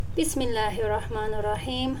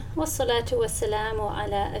Bismillahirrahmanirrahim. Wassalatu wassalamu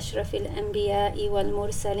ala ashrafil anbiya'i wal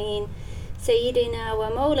mursaleen. Sayyidina wa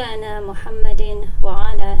Mawlana Muhammadin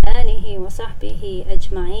wa ala alihi wa sahbihi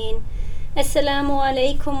ajma'een. Assalamu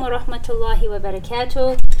alaikum wa rahmatullahi wa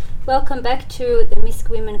barakatuh. Welcome back to the Misk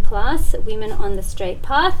Women class, Women on the Straight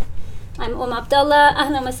Path. I'm Abdullah.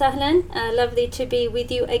 Ahlan wa sahlan. Lovely to be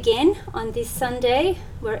with you again on this Sunday,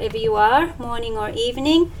 wherever you are, morning or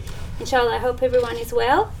evening. Inshallah, I hope everyone is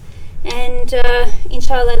well. And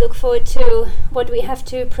inshallah, I look forward to what we have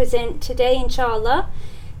to present today, inshallah,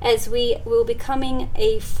 as we will be coming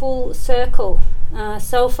a full circle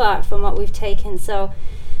so far from what we've taken. So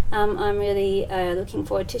I'm really looking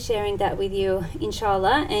forward to sharing that with you,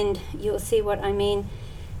 inshallah, and you'll see what I mean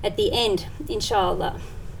at the end, inshallah.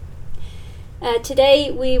 Today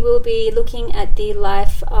we will be looking at the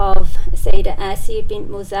life of Sayyidah Asiya bint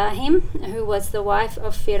Muzahim, who was the wife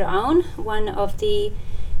of Fir'aun, one of the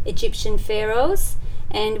Egyptian pharaohs,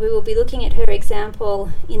 and we will be looking at her example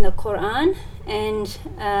in the Quran, and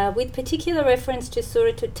with particular reference to Surah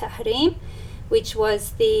At-Tahrim, which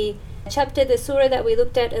was the surah that we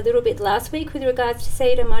looked at a little bit last week with regards to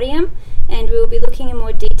Sayyidah Maryam, and we will be looking in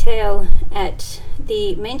more detail at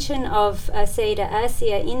the mention of Sayyidah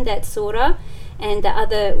Asiya in that surah and the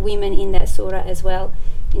other women in that surah as well,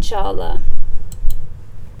 inshallah.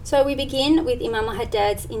 So we begin with Imam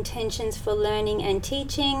Haddad's intentions for learning and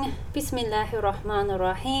teaching.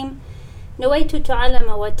 Bismillahirrahmanirrahim. نويت التعلم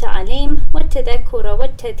والتعليم والتذكر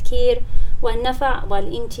والتذكير والنفع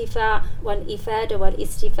والانتفاع والإفادة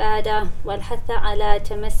والاستفادة والحث على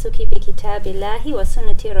تمسك بكتاب الله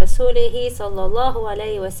وسنة رسوله صلى الله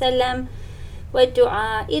عليه وسلم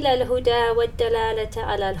والدعاء إلى الهدى والدلالة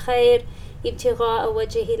على الخير ابتغاء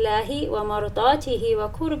وجه الله ومرضاته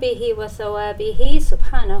وقربه وثوابه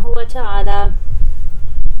سبحانه وتعالى.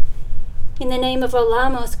 In the name of Allah,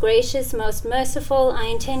 most gracious, most merciful, I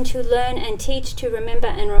intend to learn and teach, to remember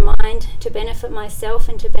and remind, to benefit myself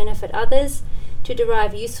and to benefit others, to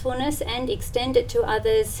derive usefulness and extend it to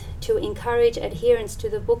others, to encourage adherence to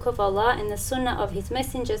the Book of Allah and the Sunnah of His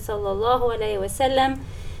Messenger sallallahu alaihi wasallam,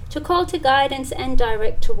 to call to guidance and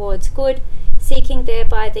direct towards good, seeking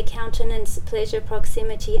thereby the countenance, pleasure,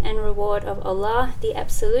 proximity and reward of Allah, the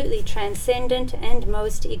absolutely transcendent and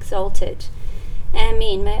most exalted.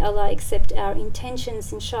 Ameen. May Allah accept our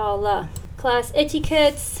intentions, inshallah. Class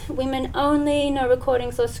etiquettes, women only, no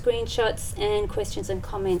recordings or screenshots, and questions and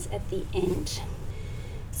comments at the end.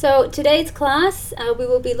 So today's class, we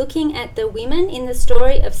will be looking at the women in the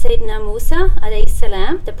story of Sayyidina Musa alayhi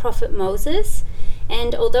salam, the Prophet Moses.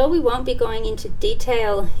 And although we won't be going into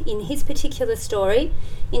detail in his particular story,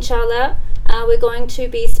 inshallah, we're going to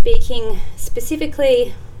be speaking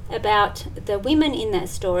specifically about the women in that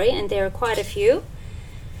story, and there are quite a few.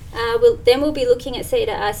 We'll be looking at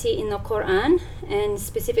Sayyidah Asiya in the Quran, and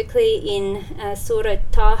specifically in Surah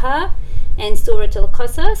Taha and Surah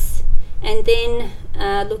Al-Qasas, and then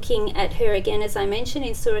looking at her again, as I mentioned,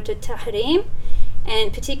 in Surah At-Tahrim,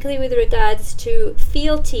 and particularly with regards to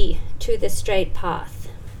fealty to the straight path.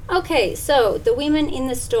 Okay, so the women in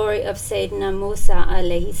the story of Sayyidina Musa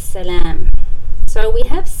alayhi salam. So we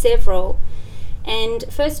have several. And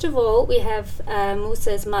first of all, we have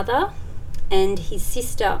Musa's mother and his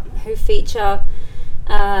sister, who feature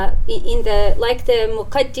in the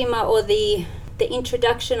muqaddimah, or the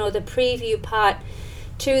introduction or the preview part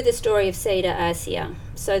to the story of Sayyidah Asiya.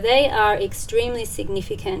 So they are extremely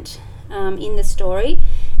significant in the story,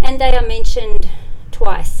 and they are mentioned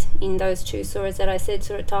twice in those two surahs that I said,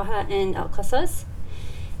 Surah Taha and Al-Qasas.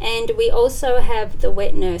 And we also have the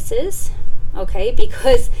wet nurses, okay,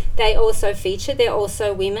 because they also feature, they're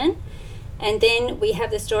also women. And then we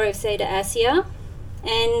have the story of Sayyidah Asiya.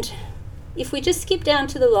 And if we just skip down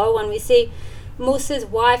to the lower one, we see Musa's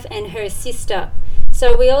wife and her sister.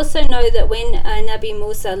 So we also know that when Nabi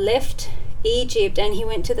Musa left Egypt and he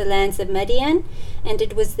went to the lands of Madian, and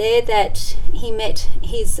it was there that he met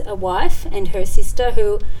his wife and her sister,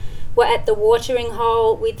 who were at the watering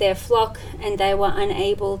hole with their flock, and they were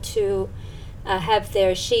unable to have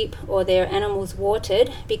their sheep or their animals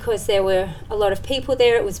watered because there were a lot of people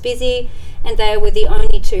there. It was busy, and they were the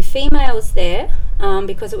only two females there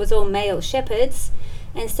because it was all male shepherds.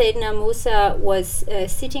 And Sayyidina Musa was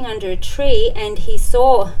sitting under a tree, and he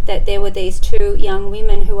saw that there were these two young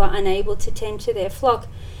women who were unable to tend to their flock.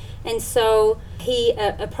 And so he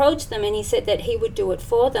approached them, and he said that he would do it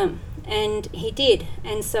for them, and he did.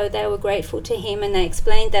 And so they were grateful to him, and they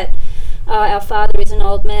explained that our father is an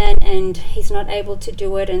old man and he's not able to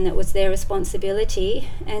do it, and it was their responsibility.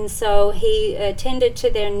 And so he tended to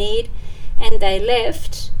their need, and they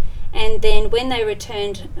left. And then when they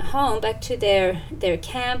returned home, back to their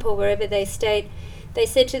camp or wherever they stayed, they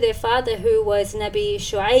said to their father, who was Nabi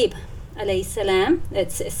Shu'aib alayhi salam,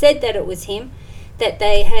 it said that it was him, that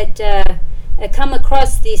they had come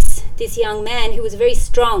across this young man who was very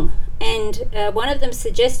strong. And one of them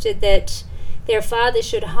suggested that their father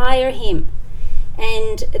should hire him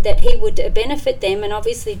and that he would benefit them and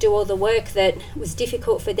obviously do all the work that was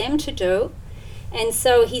difficult for them to do. And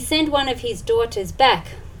so he sent one of his daughters back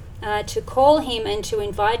to call him and to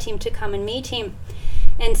invite him to come and meet him.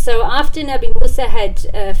 And so after Nabi Musa had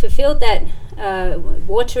fulfilled that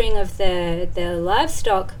watering of the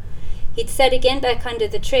livestock, he'd sat again back under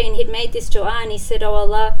the tree and he'd made this dua, and he said, "Oh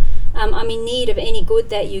Allah, I'm in need of any good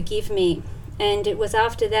that you give me." And it was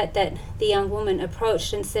after that that the young woman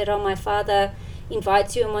approached and said, "Oh, my father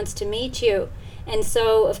invites you and wants to meet you." And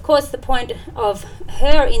so, of course, the point of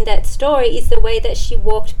her in that story is the way that she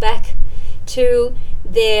walked back to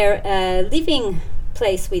their living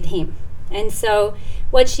place with him. And so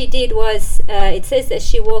what she did was, it says that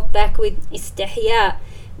she walked back with istihya,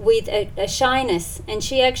 with a shyness, and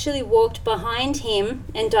she actually walked behind him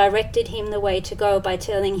and directed him the way to go by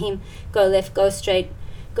telling him, go left, go straight,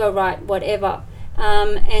 go right, whatever.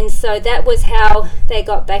 And so that was how they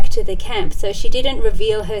got back to the camp. So she didn't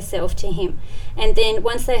reveal herself to him. And then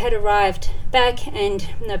once they had arrived back and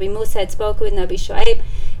Nabi Musa had spoken with Nabi Shu'aib,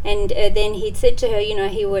 and then he'd said to her,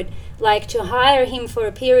 he would like to hire him for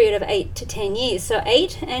a period of 8 to 10 years. So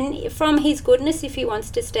 8, and from his goodness, if he wants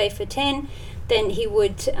to stay for 10, then he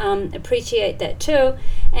would appreciate that too.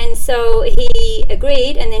 And so he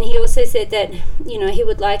agreed, and then he also said that, he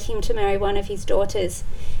would like him to marry one of his daughters.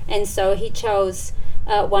 And so he chose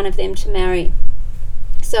one of them to marry.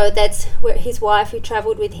 So that's where his wife, who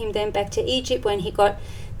traveled with him then back to Egypt when he got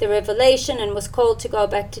the revelation and was called to go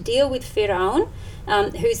back to deal with Fir'aun,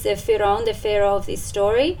 who's the pharaoh of this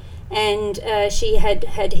story. And she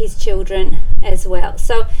had his children as well.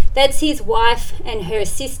 So that's his wife and her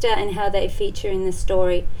sister and how they feature in the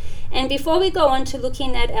story. And before we go on to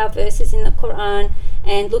looking at our verses in the Quran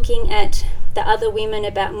and looking at the other women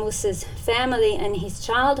about Musa's family and his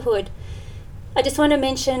childhood, I just want to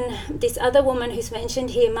mention this other woman who's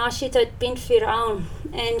mentioned here, Mashitat bint Fir'aun.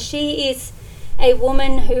 And she is a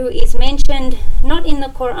woman who is mentioned not in the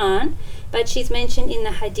Quran, but she's mentioned in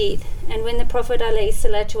the Hadith. And when the Prophet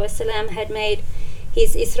ﷺ had made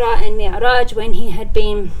his Isra and Mi'raj, when he had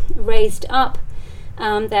been raised up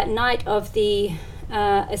that night of the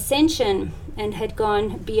ascension and had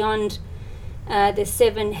gone beyond the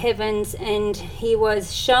 7 heavens, and he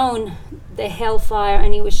was shown the hellfire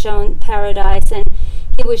and he was shown paradise, and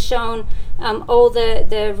he was shown all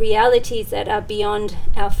the realities that are beyond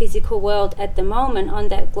our physical world at the moment on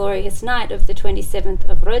that glorious night of the 27th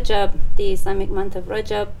of Rajab, the Islamic month of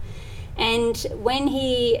Rajab. And when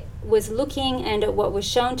he was looking and at what was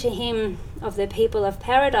shown to him of the people of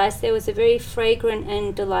paradise, there was a very fragrant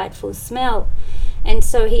and delightful smell. And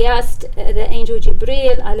so he asked the angel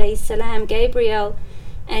Jibreel alayhi salam, Gabriel,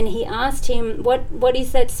 and he asked him, what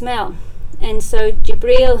is that smell? And so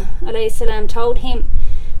Jibreel alayhi salam told him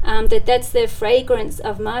that that's the fragrance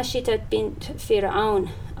of Mashitat bint Fir'aun,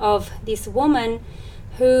 of this woman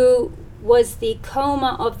who was the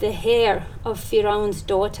comber of the hair of Fir'aun's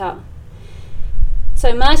daughter.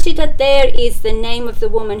 So Mashitat there is the name of the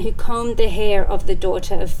woman who combed the hair of the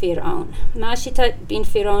daughter of Fir'aun. Mashitat bint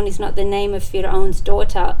Fir'aun is not the name of Fir'aun's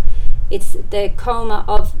daughter. It's the comber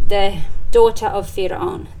of the daughter of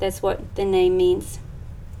Fir'aun. That's what the name means.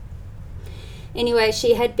 Anyway,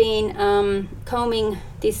 she had been combing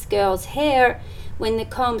this girl's hair when the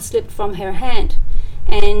comb slipped from her hand.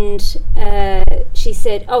 And she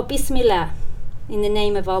said, "Oh, Bismillah," in the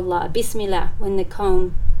name of Allah, Bismillah, when the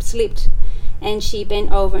comb slipped. And she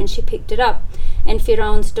bent over and she picked it up. And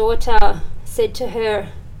Fir'aun's daughter said to her,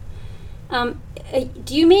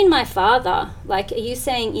 do you mean my father? Like, are you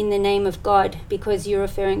saying in the name of God because you're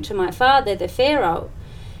referring to my father, the Pharaoh?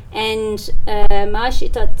 And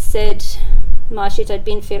Mashitat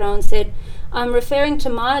bin Fir'aun said, I'm referring to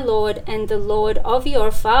my Lord and the Lord of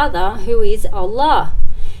your father, who is Allah.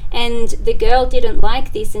 And the girl didn't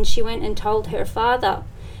like this, and she went and told her father.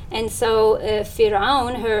 And so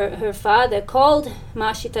Fir'aun, her father, called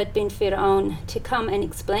Mashitat bin Fir'aun to come and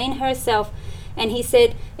explain herself. And he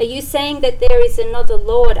said, are you saying that there is another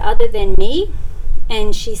Lord other than me?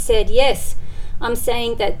 And she said, yes, I'm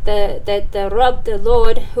saying that the Rabb, the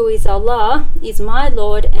Lord, who is Allah, is my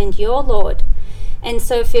Lord and your Lord. And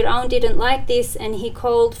so Fir'aun didn't like this, and he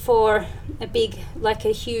called for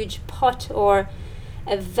a huge pot or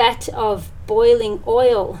a vat of boiling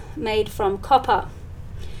oil made from copper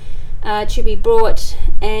to be brought.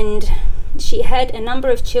 And she had a number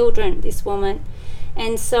of children, this woman.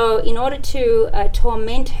 And so in order to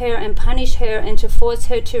torment her and punish her and to force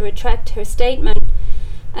her to retract her statement,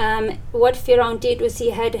 what Fir'aun did was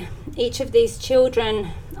he had each of these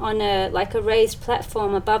children on a raised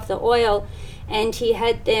platform above the oil, and he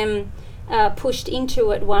had them pushed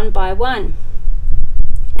into it one by one.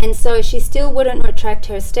 And so she still wouldn't retract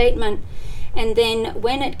her statement. And then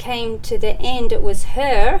when it came to the end, it was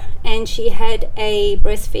her, and she had a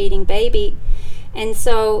breastfeeding baby. And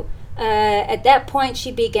so at that point,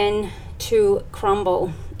 she began to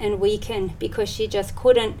crumble and weaken because she just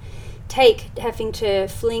couldn't take having to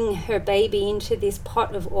fling her baby into this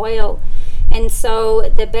pot of oil. And so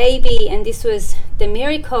the baby, and this was the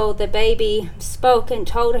miracle, the baby spoke and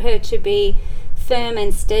told her to be firm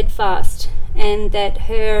and steadfast, and that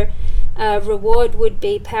her reward would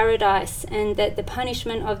be paradise, and that the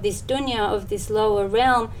punishment of this dunya, of this lower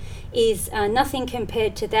realm, is nothing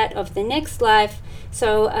compared to that of the next life.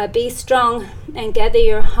 So be strong and gather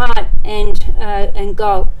your heart and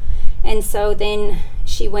go. And so then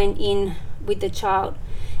she went in with the child.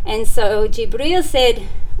 And so Jibreel said,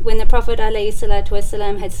 when the Prophet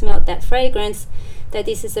ﷺ had smelt that fragrance, that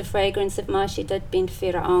this is the fragrance of Mashidat bint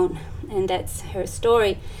Fir'aun, and that's her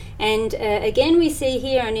story. And again we see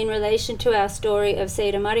here, and in relation to our story of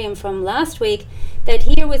Sayyidah Maryam from last week, that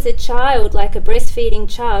here was a child, like a breastfeeding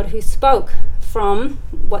child, who spoke from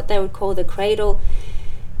what they would call the cradle.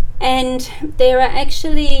 And there are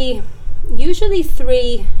actually usually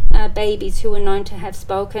three babies who were known to have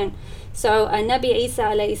spoken. So Nabi Isa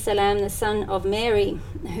alayhi salam, the son of Mary,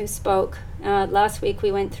 who spoke, last week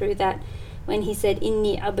we went through that, when he said,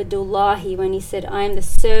 Inni Abdullahi, when he said, I am the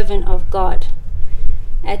servant of God.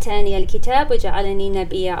 Atani al-kitab wa ja'alani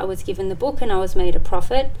nabiyya, I was given the book and I was made a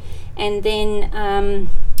prophet. And then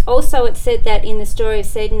also it said that in the story of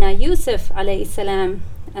Sayyidina Yusuf alayhi salam,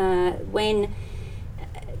 when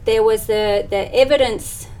there was the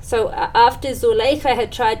evidence, so after Zulaykha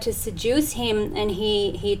had tried to seduce him, and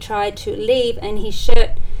he tried to leave, and his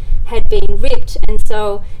shirt had been ripped, and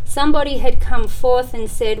so somebody had come forth and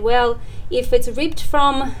said, well, if it's ripped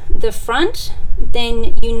from the front,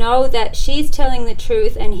 then you know that she's telling the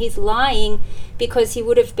truth and he's lying, because he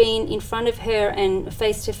would have been in front of her and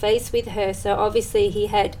face to face with her, so obviously he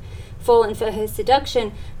had fallen for her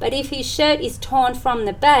seduction. But if his shirt is torn from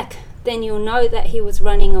the back, then you'll know that he was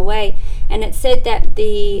running away. And it said that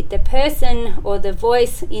the person or the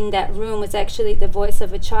voice in that room was actually the voice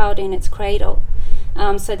of a child in its cradle.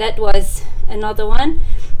 So that was another one.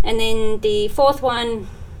 And then the fourth one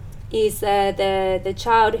is the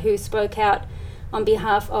child who spoke out on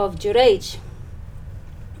behalf of Jurayj.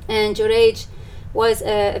 And Jurayj was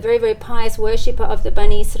a very, very pious worshipper of the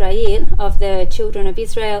Bani Israel, of the children of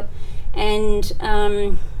Israel. And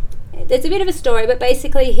there's a bit of a story, but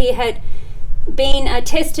basically he had been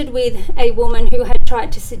tested with a woman who had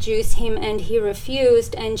tried to seduce him, and he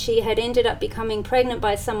refused, and she had ended up becoming pregnant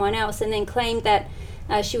by someone else, and then claimed that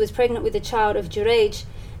she was pregnant with a child of Jurayj.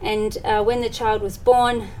 And when the child was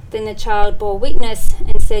born, then the child bore witness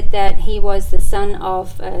and said that he was the son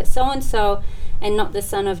of so-and-so and not the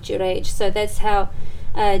son of Jurayj. So that's how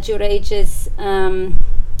Jurayj's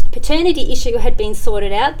paternity issue had been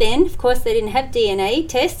sorted out then. Of course, they didn't have DNA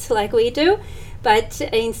tests like we do, but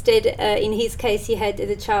instead, in his case, he had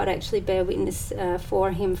the child actually bear witness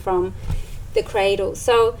for him from the cradle.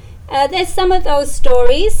 So there's some of those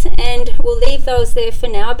stories, and we'll leave those there for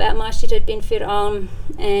now, about Mashidat bint Fir'aun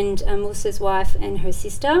and Musa's wife and her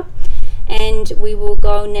sister. And we will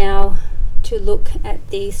go now to look at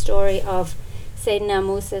the story of Sayyidina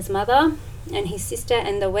Musa's mother and his sister,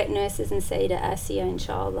 and the wet nurses, and Sayyidah Asiya,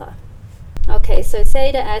 inshallah. Okay, so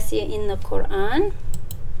Sayyidah Asiya in the Quran.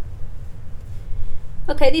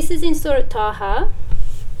 Okay, this is in Surah Taha,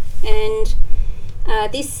 and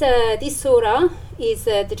this surah is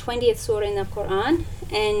the 20th surah in the Quran,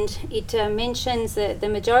 and it mentions the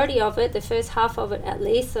majority of it, the first half of it at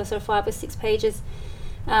least, so 5 or 6 pages,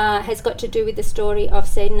 has got to do with the story of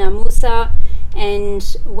Sayyidina Musa,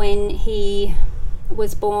 and when he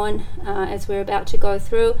was born, as we're about to go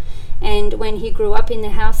through, and when he grew up in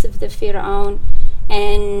the house of the Fir'aun,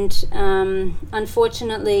 and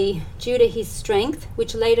unfortunately, due to his strength,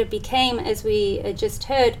 which later became, as we just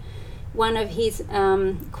heard, one of his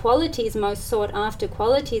qualities, most sought after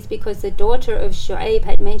qualities, because the daughter of Shu'aib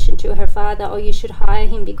had mentioned to her father, oh, you should hire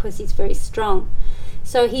him because he's very strong.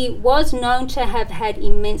 So he was known to have had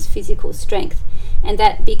immense physical strength, and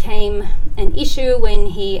that became an issue when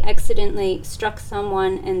he accidentally struck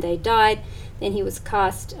someone and they died. Then he was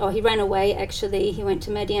cast, or he ran away actually, he went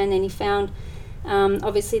to Madian, and he found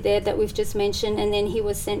obviously there that we've just mentioned, and then he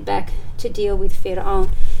was sent back to deal with Fir'aun.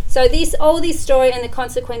 So all this story and the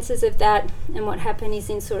consequences of that and what happened is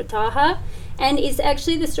in Surah Taha, and is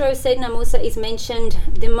actually the story of Sayyidina Musa is mentioned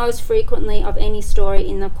the most frequently of any story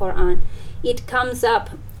in the Quran. It comes up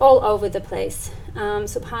all over the place,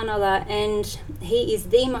 subhanallah, and he is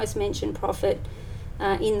the most mentioned prophet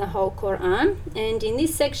in the whole Quran. And in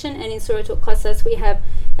this section and in Surah Al-Qasas we have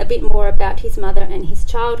a bit more about his mother and his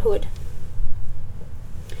childhood.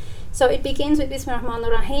 So it begins with Bismillahir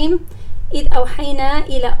Rahmanir Rahim. إِذْ أَوْحَيْنَا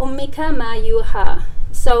إِلَى أُمِّكَ مَا يُوحَى.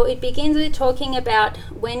 So it begins with talking about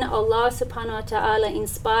when Allah subhanahu wa ta'ala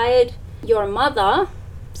inspired your mother,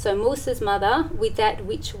 so Musa's mother, with that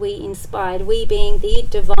which we inspired, we being the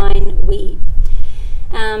divine we.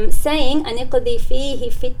 Saying, أَنِقْذِي فِيهِ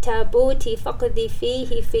فِي التَّابُوتِ فَقْذِي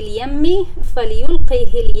فِيهِ فِي الْيَمِّ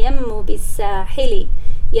فَلْيُلْقِهِ الْيَمُّ بِالسَّاحِلِ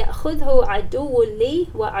يَأْخُذْهُ عَدُوٌّ لِي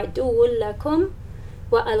وَعَدُوٌّ لَكُمْ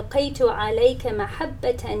وَأَلْقَيْتُ عَلَيْكَ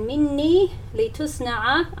مَحَبَّةً مِنِّي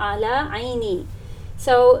لِتُصْنَعَ عَلَى عَيْنِي.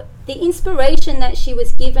 So the inspiration that she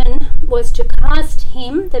was given was to cast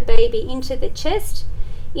him, the baby, into the chest,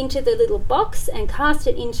 into the little box, and cast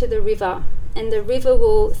it into the river. And the river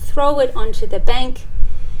will throw it onto the bank,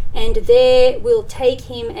 and there will take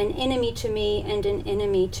him an enemy to me and an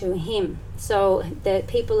enemy to him. So the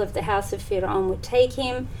people of the house of Fir'aun would take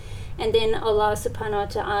him, and then Allah subhanahu wa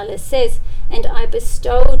ta'ala says, and I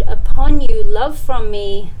bestowed upon you love from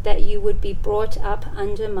me that you would be brought up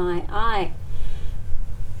under my eye.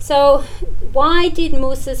 So why did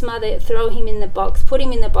Musa's mother throw him in the box, put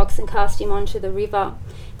him in the box and cast him onto the river?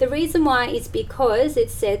 The reason why is because it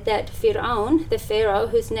said that Fir'aun, the Pharaoh,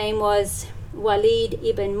 whose name was Walid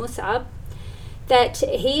ibn Mus'ab, that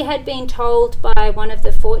he had been told by one of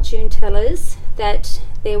the fortune tellers that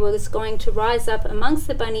there was going to rise up amongst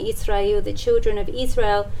the Bani Israel, the children of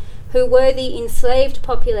Israel, who were the enslaved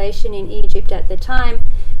population in Egypt at the time,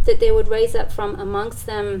 that there would raise up from amongst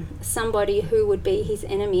them somebody who would be his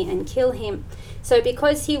enemy and kill him. So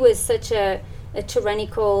because he was such a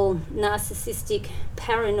tyrannical, narcissistic,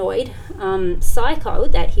 paranoid psycho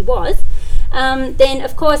that he was, then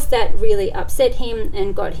of course that really upset him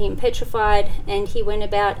and got him petrified, and he went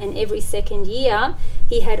about, and every second year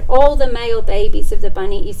he had all the male babies of the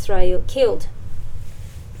Bani Israel killed.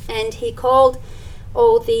 And he called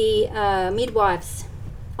all the midwives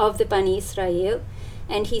of the Bani Israel,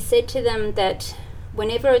 and he said to them that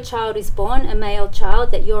whenever a child is born, a male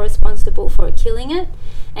child, that you're responsible for killing it,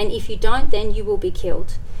 and if you don't, then you will be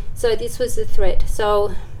killed. So this was the threat.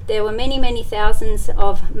 So there were many, many thousands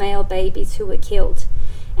of male babies who were killed.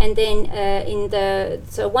 And then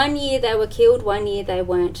so 1 year they were killed, 1 year they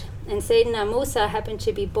weren't. And Sayyidina Musa happened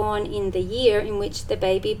to be born in the year in which the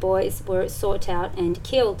baby boys were sought out and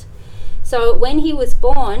killed. So when he was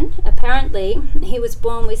born, apparently he was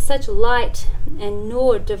born with such light and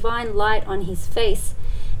nur, divine light on his face,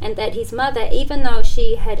 and that his mother, even though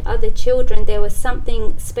she had other children, there was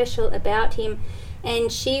something special about him,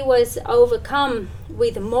 and she was overcome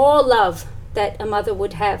with more love that a mother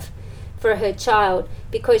would have for her child,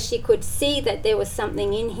 because she could see that there was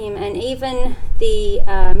something in him. And even the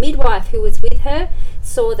midwife who was with her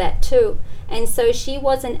saw that too. And so she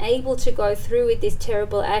wasn't able to go through with this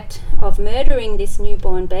terrible act of murdering this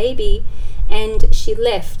newborn baby, and she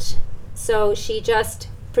left. So she just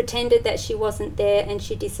pretended that she wasn't there, and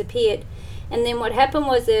she disappeared. And then what happened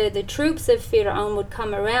was the troops of Fir'aun would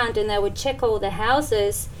come around, and they would check all the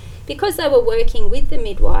houses, because they were working with the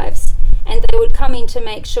midwives, and they would come in to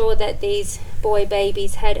make sure that these boy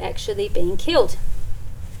babies had actually been killed.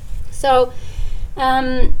 So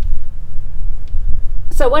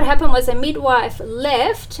what happened was a midwife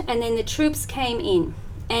left, and then the troops came in,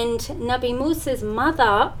 and Nabi Musa's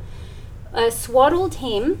mother swaddled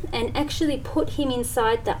him and actually put him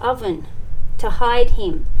inside the oven to hide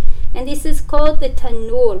him. And this is called the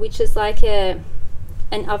tanur, which is like an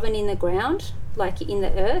oven in the ground, like in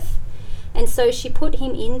the earth. And so she put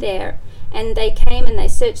him in there, and they came and they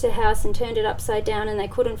searched the house and turned it upside down, and they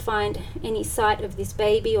couldn't find any sight of this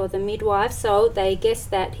baby or the midwife. So they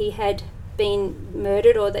guessed that he had been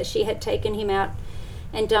murdered, or that she had taken him out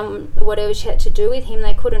and done whatever she had to do with him.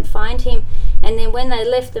 They couldn't find him. And then when they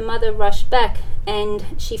left, the mother rushed back, and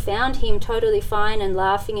she found him totally fine and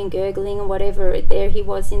laughing and gurgling and whatever. There he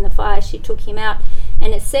was in the fire. She took him out,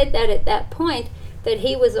 and it said that at that point that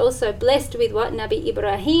he was also blessed with what Nabi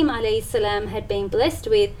Ibrahim alayhi salam had been blessed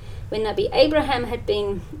with when Nabi Abraham had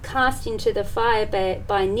been cast into the fire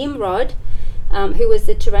by Nimrod, who was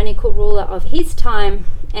the tyrannical ruler of his time,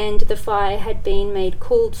 and the fire had been made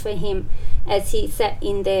cooled for him as he sat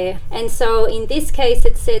in there. And so in this case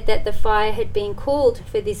it said that the fire had been cooled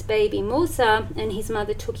for this baby Musa, and his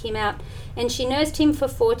mother took him out, and she nursed him for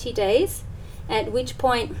 40 days, at which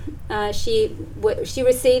point she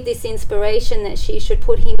received this inspiration that she should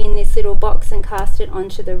put him in this little box and cast it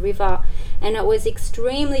onto the river. And it was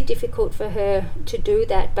extremely difficult for her to do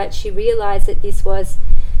that, but she realized that this was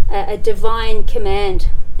a divine command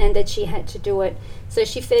and that she had to do it. So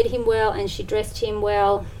she fed him well and she dressed him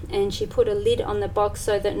well, and she put a lid on the box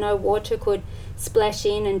so that no water could splash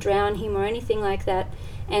in and drown him or anything like that.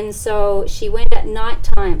 And so she went at night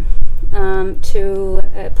time to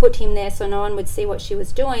put him there so no one would see what she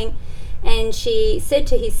was doing. And she said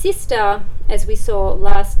to his sister, as we saw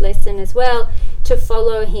last lesson as well, to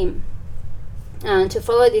follow him, to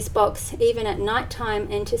follow this box even at night time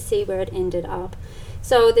and to see where it ended up.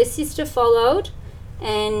 So the sister followed,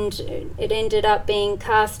 and it ended up being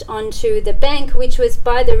cast onto the bank, which was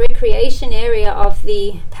by the recreation area of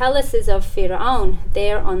the palaces of Fir'aun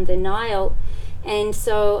there on the Nile. And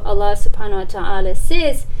so Allah subhanahu wa ta'ala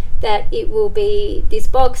says that it will be, this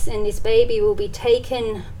box and this baby will be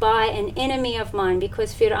taken by an enemy of mine,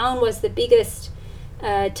 because Fir'aun was the biggest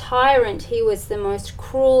tyrant. He was the most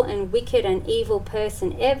cruel and wicked and evil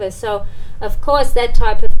person ever. So of course that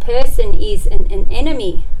type of person is an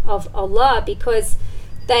enemy of Allah, because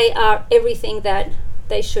they are everything that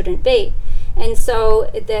they shouldn't be. And so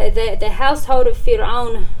the household of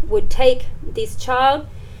Fir'aun would take this child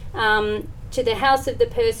to the house of the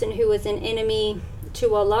person who was an enemy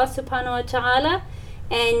to Allah subhanahu wa ta'ala,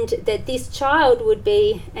 and that this child would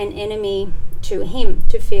be an enemy to him,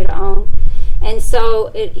 to Fir'aun. And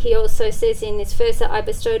so he also says in this verse that I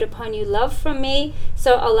bestowed upon you love from me.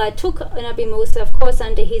 So Allah took Nabi Musa, of course,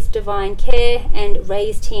 under his divine care and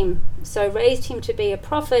raised him. So raised him to be a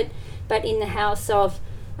prophet, but in the house of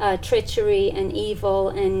treachery and evil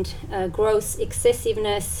and gross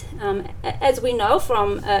excessiveness, as we know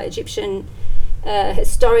from Egyptian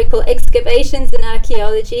historical excavations and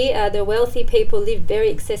archaeology. The wealthy people lived very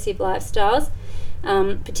excessive lifestyles,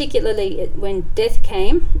 particularly when death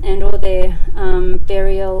came and all their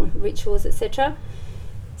burial rituals, etc.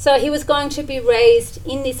 So he was going to be raised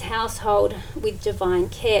in this household with divine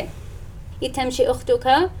care. إتمشي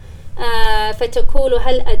أختك فتقول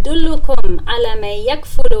هل أدلكم على ما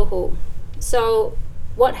يكفله. So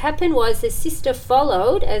what happened was the sister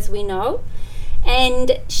followed, as we know,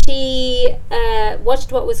 and she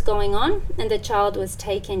watched what was going on, and the child was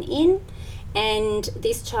taken in, and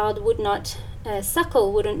this child would not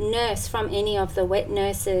suckle, wouldn't nurse from any of the wet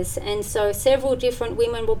nurses. And so several different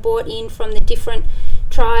women were brought in from the different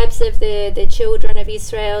tribes of the children of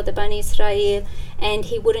Israel, the Bani Israel, and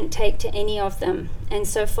he wouldn't take to any of them. And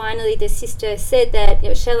so finally the sister said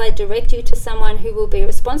that, shall I direct you to someone who will be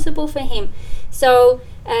responsible for him? So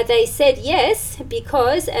they said yes,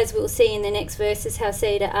 because as we'll see in the next verses how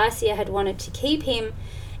Sayyidah Asiya had wanted to keep him.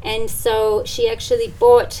 And so she actually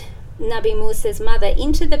brought Nabi Musa's mother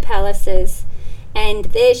into the palaces, and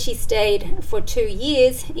there she stayed for 2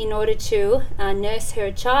 years in order to nurse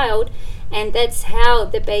her child. And that's how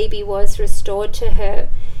the baby was restored to her,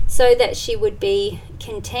 so that she would be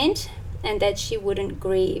content and that she wouldn't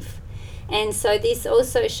grieve. And so this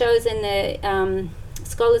also shows, in the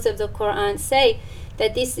scholars of the Quran say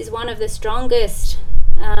that this is one of the strongest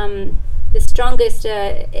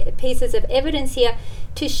pieces of evidence here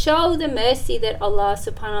to show the mercy that Allah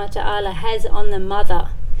subhanahu wa ta'ala has on the mother.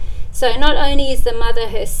 So not only is the mother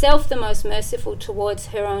herself the most merciful towards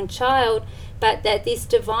her own child, but that this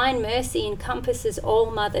divine mercy encompasses all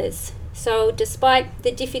mothers. So despite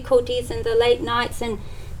the difficulties and the late nights and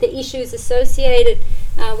the issues associated,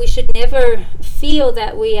 we should never feel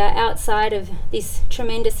that we are outside of this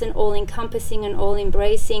tremendous and all-encompassing and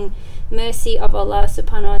all-embracing mercy of Allah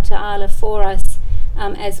subhanahu wa ta'ala for us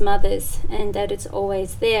as mothers, and that it's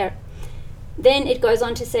always there. Then it goes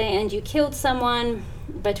on to say, and you killed someone,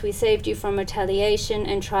 but we saved you from retaliation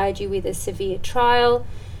and tried you with a severe trial,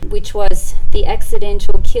 which was the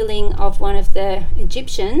accidental killing of one of the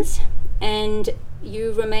Egyptians. And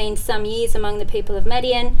you remained some years among the people of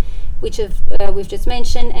Madian, which we've just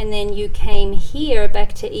mentioned, and then you came here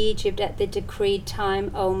back to Egypt at the decreed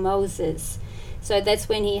time, O Moses. So that's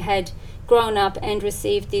when he had grown up and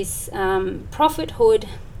received this prophethood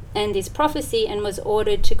and this prophecy, and was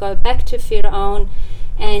ordered to go back to Fir'aun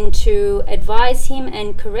and to advise him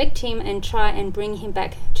and correct him and try and bring him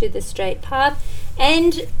back to the straight path,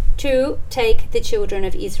 and to take the children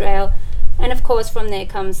of Israel. And of course from there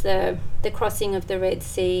comes the crossing of the Red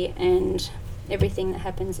Sea and everything that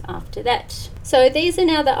happens after that. So these are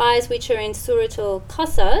now the ayahs which are in Surah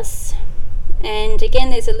Al-Qasas, and again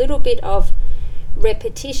there's a little bit of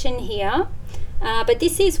repetition here, but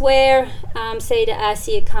this is where Sayyidah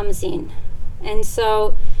Asiya comes in. And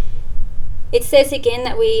so It says again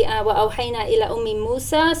that we وَأَوْحَيْنَا إِلَى أُمِّ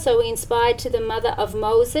Musa, so we inspired to the mother of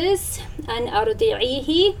Moses, أَنْ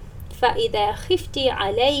أَرْضِعِيهِ فَإِذَا خِفْتِ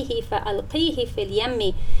عَلَيْهِ فَأَلْقِيهِ فِي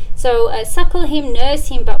الْيَمِّ. So suckle him, nurse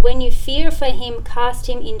him, but when you fear for him, cast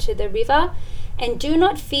him into the river, and do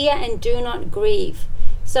not fear and do not grieve.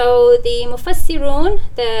 So the Mufassirun,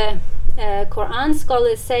 the Quran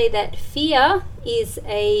scholars, say that fear is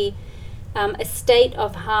a state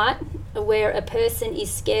of heart where a person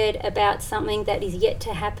is scared about something that is yet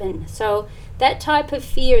to happen. So that type of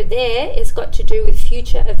fear there has got to do with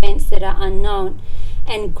future events that are unknown.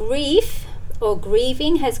 And grief or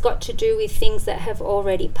grieving has got to do with things that have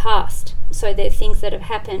already passed. So they're things that have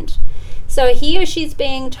happened. So here she's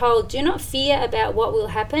being told, do not fear about what will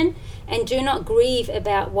happen, and do not grieve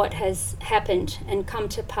about what has happened and come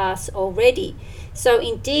to pass already. So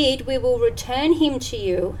indeed we will return him to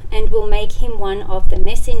you and will make him one of the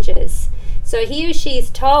messengers. So here she is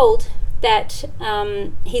told that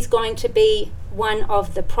he's going to be one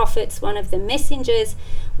of the prophets, one of the messengers,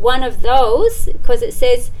 one of those, because it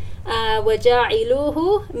says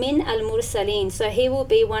وَجَاعِلُوهُ مِنْ الْمُرْسَلِينَ. So he will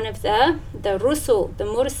be one of the rusul, the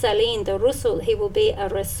mursaleen, the rusul. He will be a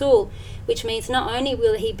rasul, which means not only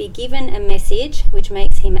will he be given a message, which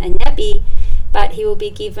makes him a nabi, but he will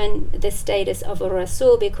be given the status of a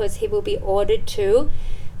rasul because he will be ordered to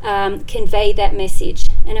convey that message.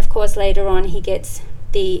 And of course later on he gets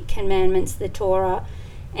the commandments, the Torah,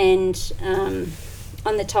 and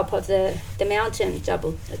on the top of the mountain,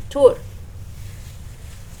 Jabal Tur.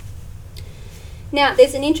 Now,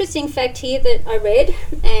 there's an interesting fact here that I read,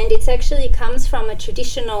 and it actually comes from a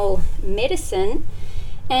traditional medicine,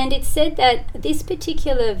 and it said that this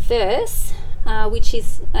particular verse, which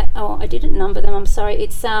is, I didn't number them, I'm sorry,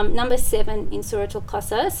 it's number 7 in Surah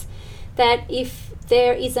Al-Qasas, that if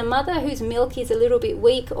there is a mother whose milk is a little bit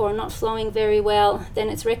weak or not flowing very well, then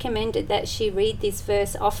it's recommended that she read this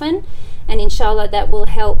verse often, and inshallah that will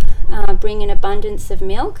help bring an abundance of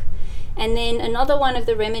milk. And then another one of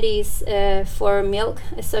the remedies for milk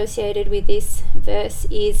associated with this verse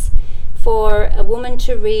is for a woman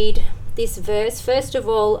to read this verse, first of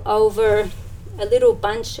all, over a little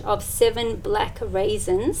bunch of 7 black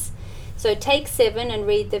raisins. So take 7 and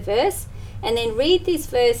read the verse, and then read this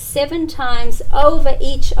verse 7 times over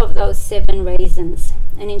each of those 7 raisins.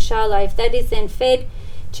 And inshallah, if that is then fed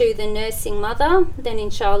to the nursing mother, then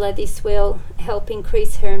inshallah this will help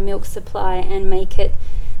increase her milk supply and make it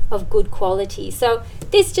of good quality. So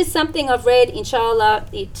this is just something I've read. Inshallah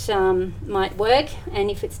it might work,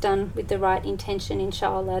 and if it's done with the right intention,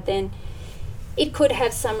 inshallah, then it could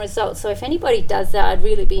have some results. So if anybody does that, I'd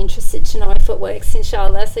really be interested to know if it works,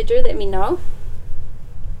 inshallah, so do let me know.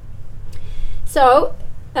 So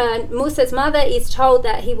Musa's mother is told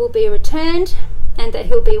that he will be returned and that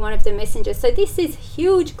he'll be one of the messengers. So this is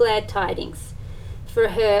huge glad tidings for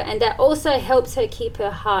her, and that also helps her keep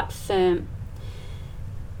her heart firm.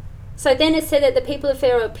 So then it said that the people of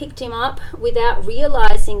Pharaoh picked him up without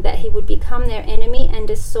realizing that he would become their enemy and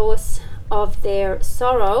a source of their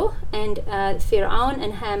sorrow. And Fir'aun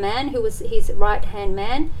and Haman, who was his right-hand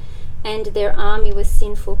man, and their army was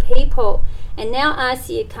sinful people. And now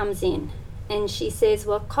Asiya comes in, and she says,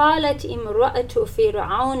 وَقَالَتْ إِمْرَأَةُ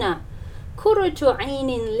فِرْعَوْنَ قُرَّةُ عَيْنٍ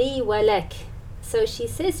لِي وَلَكَ. So she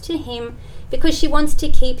says to him, because she wants to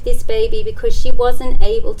keep this baby, because she wasn't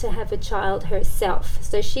able to have a child herself.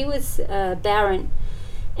 So she was barren.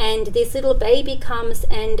 And this little baby comes,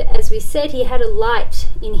 and as we said, he had a light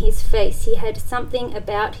in his face. He had something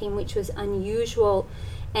about him which was unusual,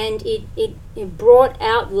 and it brought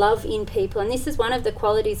out love in people. And this is one of the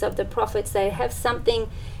qualities of the prophets. They have something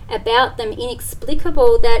about them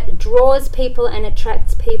inexplicable that draws people and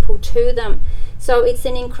attracts people to them. So it's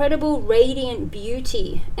an incredible radiant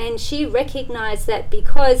beauty, and she recognized that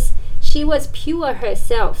because she was pure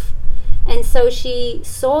herself, and so she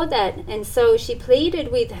saw that, and so she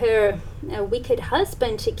pleaded with her wicked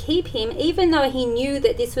husband to keep him, even though he knew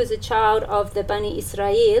that this was a child of the Bani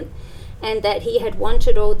Israel and that he had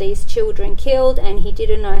wanted all these children killed, and he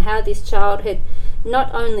didn't know how this child had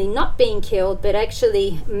not only not been killed but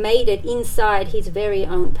actually made it inside his very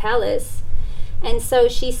own palace. And so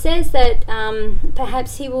she says that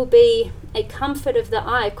perhaps he will be a comfort of the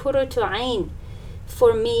eye, qurratu ayn,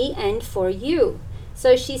 for me and for you.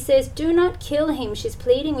 So she says, do not kill him. She's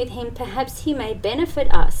pleading with him, perhaps he may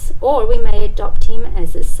benefit us, or we may adopt him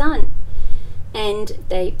as a son. And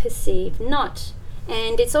they perceive not.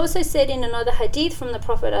 And it's also said in another hadith from the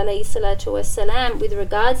Prophet ﷺ with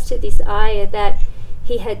regards to this ayah that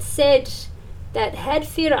he had said that had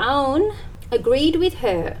Fir'aun agreed with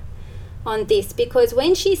her on this, because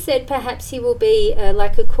when she said perhaps he will be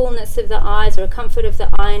like a coolness of the eyes or a comfort of the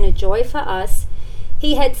eye and a joy for us,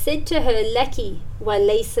 he had said to her, laki wa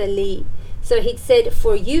laysa li. So he'd said,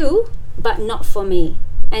 for you, but not for me.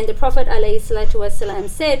 And the Prophet ﷺ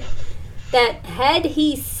said that had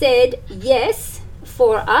he said yes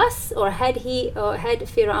for us, or had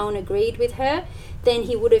Fir'aun agreed with her, then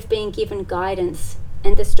he would have been given guidance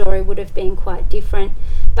and the story would have been quite different.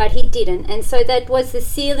 But he didn't. And so that was the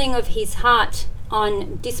sealing of his heart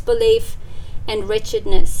on disbelief and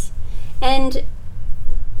wretchedness. And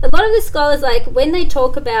a lot of the scholars, like when they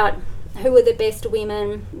talk about who are the best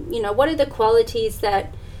women, what are the qualities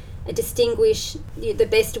that distinguish the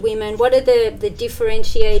best women, what are the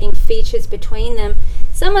differentiating features between them,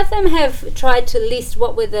 some of them have tried to list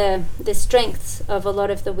what were the strengths of a lot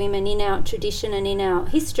of the women in our tradition and in our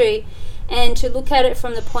history, and to look at it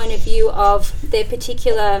from the point of view of their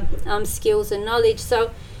particular skills and knowledge.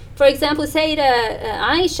 So, for example, Sayyidah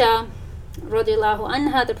Aisha, radiallahu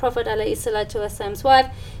anha, the Prophet ﷺ's wife,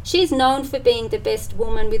 she's known for being the best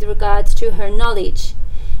woman with regards to her knowledge.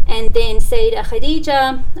 And then Sayyidah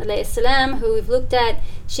Khadija alayhi salam, who we've looked at,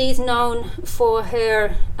 she's known for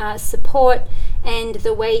her support and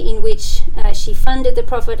the way in which she funded the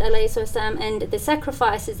Prophet ﷺ and the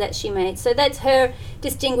sacrifices that she made. So that's her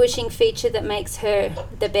distinguishing feature that makes her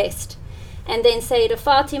the best. And then Sayyidah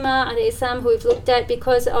Fatima alayhi salam, who we've looked at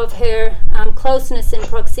because of her closeness and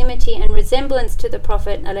proximity and resemblance to the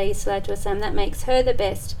Prophet ﷺ, that makes her the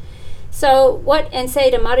best. So and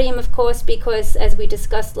Sayyidah Maryam, of course, because as we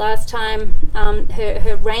discussed last time,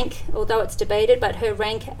 her rank, although it's debated, but her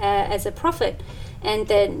rank as a prophet, and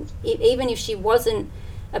then even if she wasn't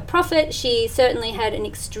a prophet, she certainly had an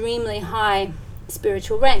extremely high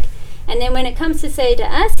spiritual rank. And then when it comes to Sayyidah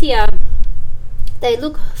Asiya, they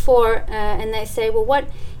look for and they say, well, what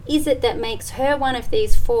is it that makes her one of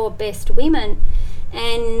these four best women?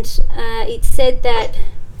 And it's said that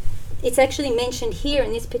it's actually mentioned here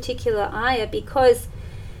in this particular ayah because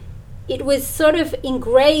it was sort of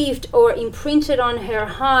engraved or imprinted on her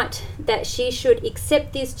heart that she should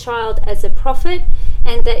accept this child as a prophet,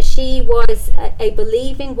 and that she was a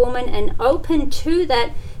believing woman and open to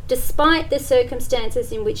that despite the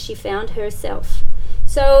circumstances in which she found herself.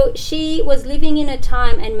 So she was living in a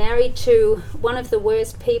time and married to one of the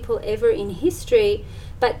worst people ever in history,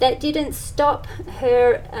 but that didn't stop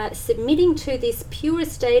her submitting to this pure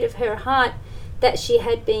state of her heart that she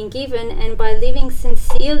had been given, and by living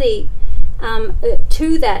sincerely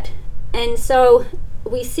to that. And so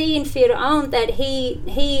we see in Fir'aun that he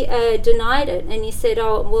denied it, and he said,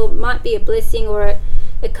 oh, well, it might be a blessing or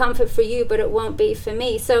a comfort for you, but it won't be for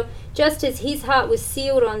me. So just as his heart was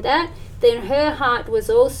sealed on that, then her heart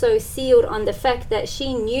was also sealed on the fact that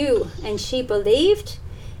she knew and she believed,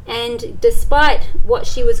 and despite what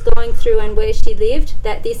she was going through and where she lived,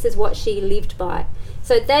 that this is what she lived by.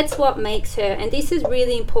 So that's what makes her, and this is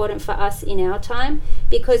really important for us in our time,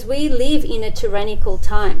 because we live in a tyrannical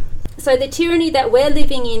time. So the tyranny that we're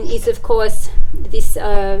living in is, of course, this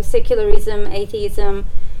secularism, atheism,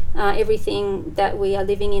 everything that we are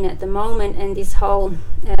living in at the moment, and this whole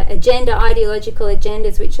agenda, ideological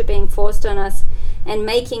agendas which are being forced on us and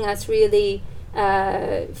making us really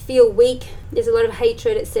feel weak. There's a lot of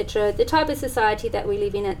hatred, etc. The type of society that we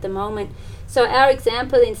live in at the moment. So our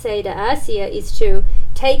example in Sayyidah Asiya is to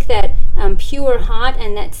take that pure heart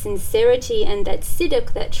and that sincerity and that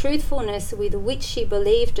sidq, that truthfulness with which she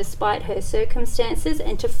believed despite her circumstances,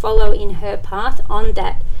 and to follow in her path on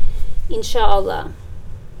that, inshallah.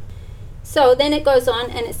 So then it goes on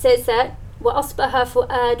and it says that وَأَصْبَحَ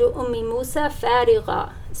فُؤَادُ أُمِّ مُوسَى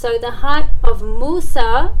فَارِغًا. So the heart of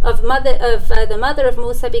Musa, the mother of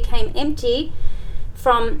Musa, became empty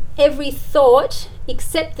from every thought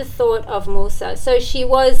except the thought of Musa. So she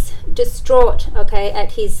was distraught,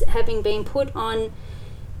 at his having been put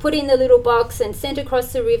in the little box and sent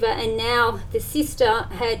across the river, and now the sister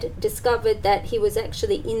had discovered that he was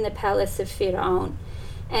actually in the palace of Fir'aun.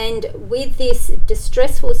 And with this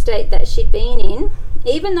distressful state that she'd been in,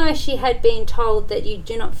 even though she had been told that you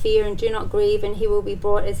do not fear and do not grieve and he will be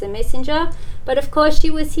brought as a messenger, but of course she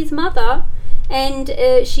was his mother, and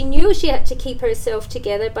she knew she had to keep herself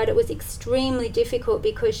together, but it was extremely difficult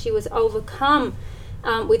because she was overcome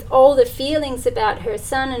with all the feelings about her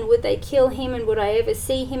son, and would they kill him, and would I ever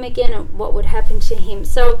see him again, and what would happen to him.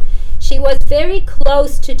 So she was very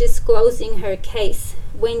close to disclosing her case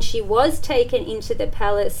when she was taken into the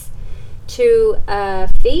palace to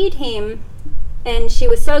feed him, and she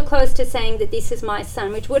was so close to saying that this is my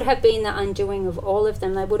son, which would have been the undoing of all of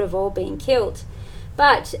them. They would have all been killed.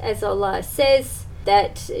 But as Allah says,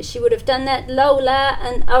 that she would have done that لولا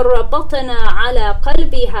أن أربطنا على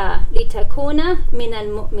قلبها لتكون من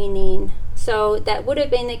المؤمنين. So that would have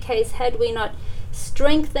been the case had we not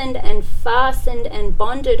strengthened and fastened and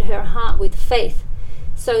bonded her heart with faith,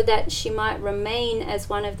 so that she might remain as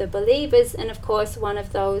one of the believers, and of course one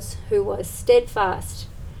of those who was steadfast.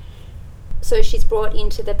 So she's brought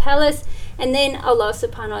into the palace, and then Allah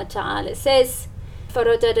subhanahu wa ta'ala says,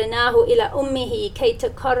 فَرَدَدْنَاهُ إِلَى أُمِّهِ كَيْ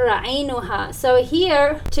تَقَرَّ عَيْنُهَا. So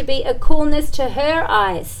here, to be a coolness to her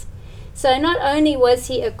eyes. So not only was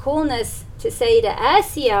he a coolness to Sayyidah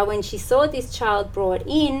Asiya when she saw this child brought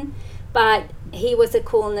in, but he was a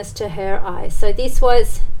coolness to her eyes. So this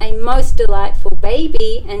was a most delightful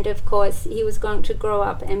baby, and of course he was going to grow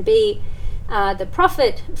up and be the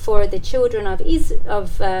prophet for the children of Israel,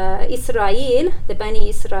 the Bani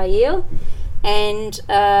Israel, and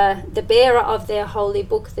the bearer of their holy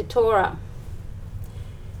book, the Torah.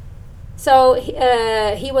 So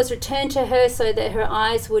he was returned to her so that her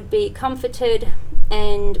eyes would be comforted,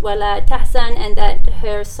 and وَلَا تَحْزَنْ, and that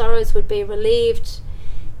her sorrows would be relieved,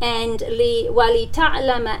 and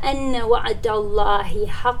وَلِتَعْلَمَ أَنَّ وَعْدَ اللَّهِ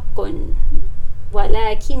حَقٌّ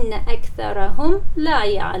وَلَكِنَّ أَكْثَرَهُمْ لَا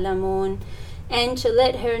يَعْلَمُونَ, and to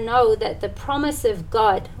let her know that the promise of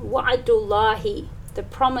God, وَعْدُ اللَّهِ, the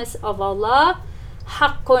promise of Allah,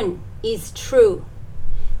 حَقٌّ, is true,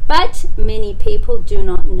 but many people do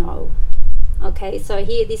not know. Okay, so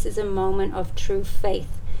here this is a moment of true faith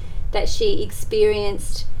that she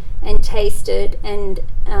experienced and tasted, and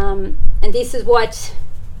this is what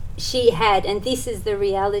she had, and this is the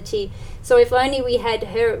reality. So if only we had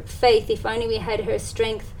her faith, if only we had her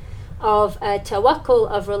strength of tawakkul,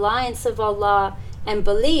 of reliance of Allah, and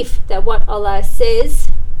belief that what Allah says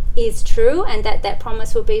is true and that that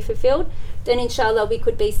promise will be fulfilled, then inshallah we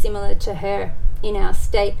could be similar to her in our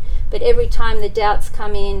state. But every time the doubts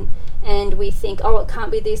come in and we think, oh, it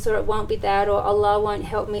can't be this, or it won't be that, or Allah won't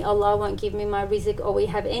help me, Allah won't give me my rizq, or we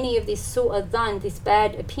have any of this su'a dhan, this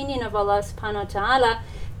bad opinion of Allah subhanahu wa ta'ala,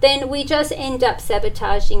 then we just end up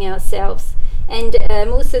sabotaging ourselves. And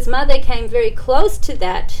Musa's mother came very close to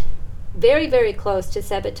that, very, very close to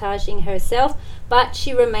sabotaging herself, but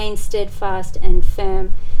she remained steadfast and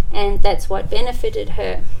firm, and that's what benefited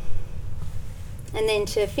her. And then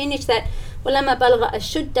to finish that, وَلَمَا بَلْغَ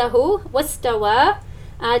أَشُدَّهُ وَاسْتَوَى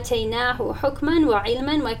آتَيْنَاهُ حُكْمًا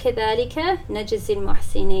وَعِلْمًا وَكَذَلِكَ نَجْزِي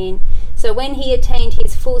الْمُحْسِنِينَ. So when he attained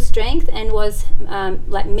his full strength and was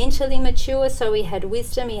like mentally mature, so he had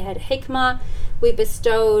wisdom, he had hikmah, we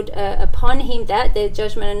bestowed upon him that, the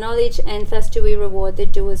judgment and knowledge, and thus do we reward the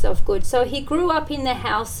doers of good. So he grew up in the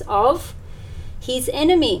house of his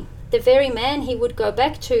enemy, the very man he would go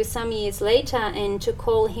back to some years later, and to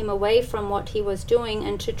call him away from what he was doing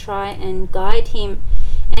and to try and guide him.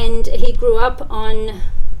 And he grew up on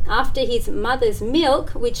after his mother's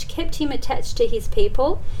milk, which kept him attached to his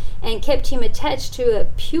people and kept him attached to a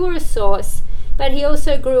pure source. But he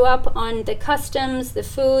also grew up on the customs, the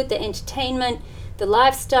food, the entertainment, the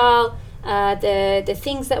lifestyle, the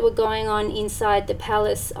things that were going on inside the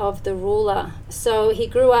palace of the ruler. So he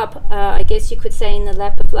grew up, I guess you could say, in the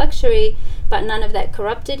lap of luxury, but none of that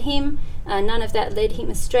corrupted him, none of that led him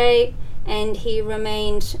astray, and he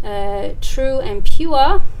remained true and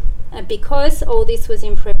pure because all this was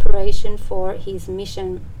in preparation for his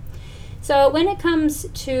mission. So when it comes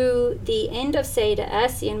to the end of Sayyidah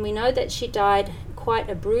Asiya, and we know that she died quite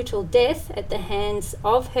a brutal death at the hands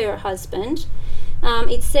of her husband,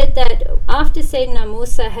 it's said that after Sayyidina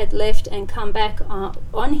Musa had left and come back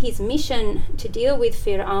on his mission to deal with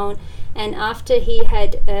Fir'aun, and after he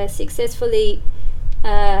had successfully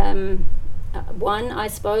won, I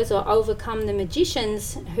suppose, or overcome the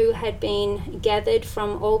magicians who had been gathered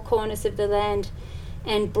from all corners of the land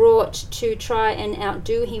and brought to try and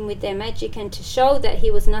outdo him with their magic and to show that he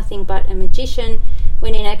was nothing but a magician,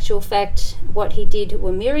 when in actual fact what he did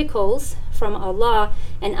were miracles from Allah.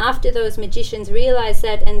 And after those magicians realized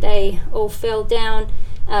that, and they all fell down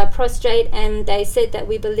prostrate, and they said that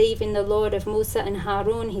we believe in the Lord of Musa and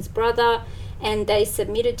Harun, his brother, and they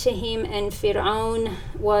submitted to him, and Fir'aun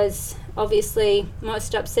was obviously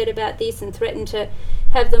most upset about this and threatened to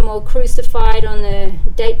have them all crucified on the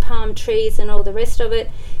date palm trees and all the rest of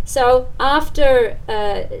it. So after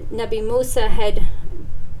Nabi Musa had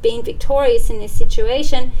been victorious in this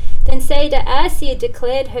situation, then Sayyidah Asiya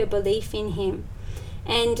declared her belief in him.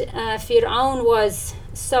 And Fir'aun was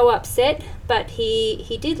so upset, but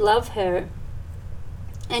he did love her,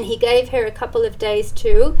 and he gave her a couple of days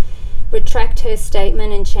to retract her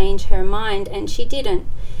statement and change her mind, and she didn't.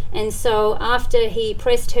 And so after he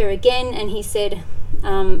pressed her again and he said,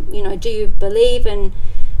 do you believe? And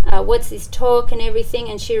what's this talk and everything,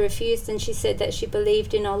 and she refused, and she said that she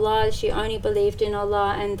believed in Allah, she only believed in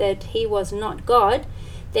Allah, and that he was not God,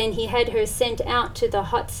 then he had her sent out to the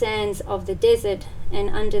hot sands of the desert and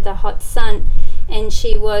under the hot sun, and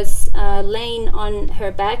she was laid on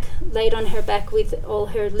her back with all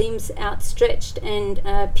her limbs outstretched and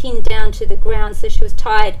pinned down to the ground. So she was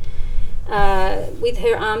tied with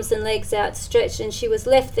her arms and legs outstretched, and she was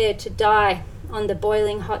left there to die on the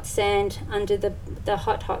boiling hot sand under the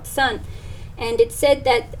hot sun. And it said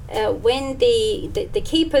that when the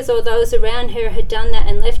keepers or those around her had done that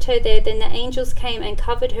and left her there, then the angels came and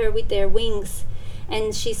covered her with their wings,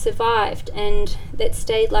 and she survived, and that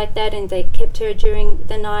stayed like that, and they kept her during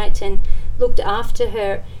the night and looked after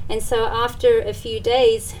her. And so after a few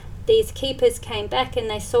days, these keepers came back and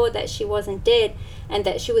they saw that she wasn't dead and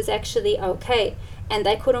that she was actually okay, and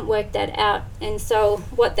they couldn't work that out. And so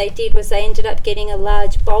what they did was they ended up getting a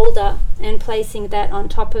large boulder and placing that on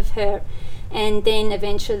top of her, and then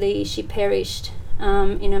eventually she perished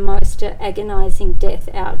in a most agonizing death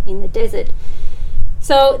out in the desert.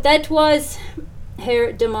 So that was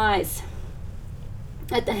her demise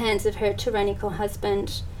at the hands of her tyrannical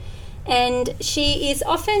husband. And she is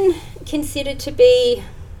often considered to be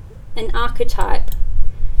an archetype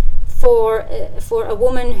for a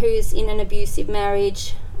woman who's in an abusive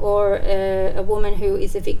marriage, or a woman who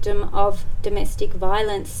is a victim of domestic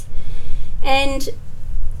violence. And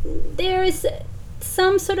there is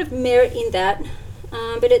some sort of merit in that,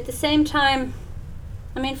 but at the same time,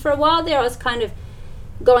 I mean, for a while there I was kind of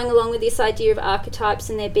going along with this idea of archetypes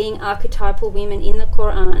and there being archetypal women in the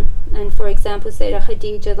Quran. And for example, Sayyidah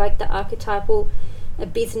Khadija, like the archetypal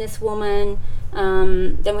businesswoman.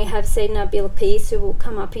 Then we have Sayyidina Bilqis, who will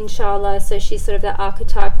come up inshallah, so she's sort of the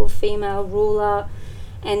archetypal female ruler.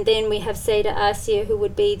 And then we have Sayyidah Asiya, who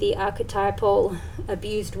would be the archetypal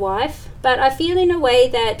abused wife. But I feel in a way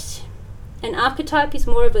that an archetype is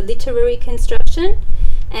more of a literary construction,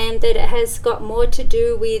 and that it has got more to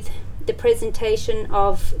do with the presentation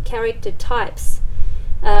of character types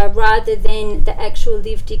rather than the actual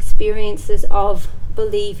lived experiences of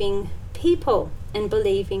believing people and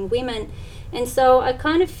believing women. And so I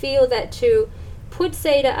kind of feel that to put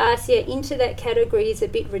Sayyidah Asiya into that category is a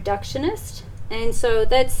bit reductionist. And so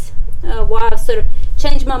that's why I've sort of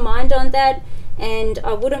changed my mind on that, and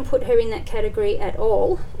I wouldn't put her in that category at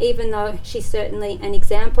all, even though she's certainly an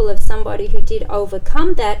example of somebody who did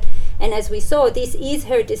overcome that. And as we saw, this is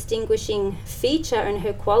her distinguishing feature and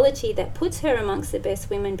her quality that puts her amongst the best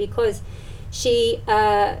women, because she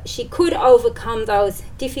could overcome those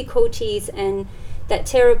difficulties and that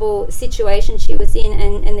terrible situation she was in,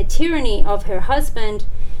 and the tyranny of her husband.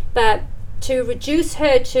 But to reduce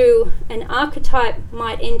her to an archetype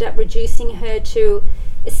might end up reducing her to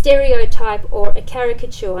a stereotype or a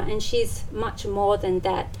caricature, and she's much more than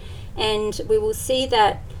that. And we will see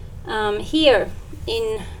that here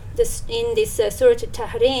in this Surah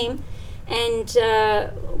At-Tahrim, and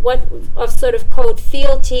what I've sort of called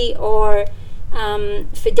fealty or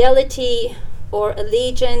fidelity or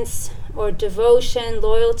allegiance or devotion,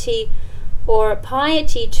 loyalty or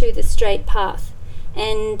piety to the straight path.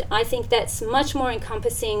 And I think that's much more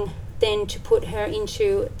encompassing than to put her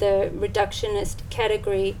into the reductionist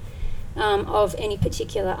category of any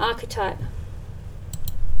particular archetype.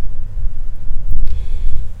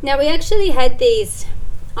 Now, we actually had these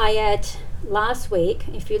ayat last week.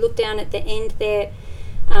 If you look down at the end there,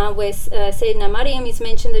 where Sayyidina Maryam is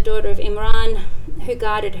mentioned, the daughter of Imran, who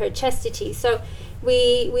guarded her chastity. So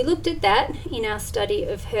we looked at that in our study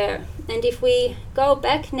of her. And if we go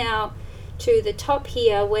back now to the top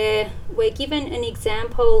here, where we're given an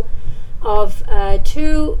example of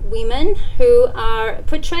two women who are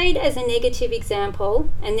portrayed as a negative example,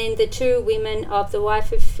 and then the two women of the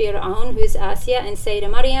wife of Fir'aun, who's Asiya, and Sayyidah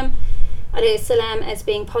Maryam alayhi salam, as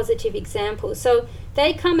being positive examples. So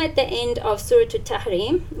they come at the end of Surah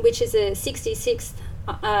At-Tahrim, which is a 66th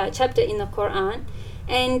chapter in the Quran,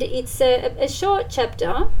 and it's a short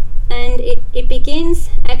chapter, and it begins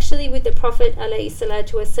actually with the Prophet alayhi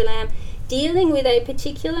salatu wasalam dealing with a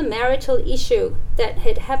particular marital issue that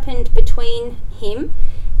had happened between him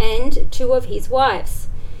and two of his wives.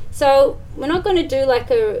 So we're not going to do like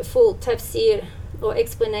a full tafsir or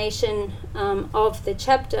explanation of the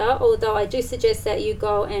chapter, although I do suggest that you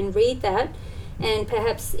go and read that, and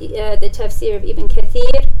perhaps the tafsir of Ibn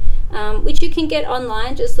Kathir, which you can get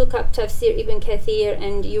online. Just look up Tafsir Ibn Kathir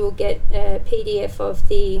and you will get a PDF of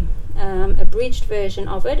the abridged version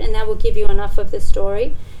of it, and that will give you enough of the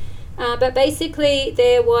story. But basically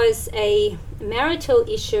there was a marital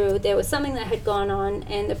issue, there was something that had gone on,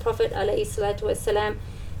 and the Prophet ﷺ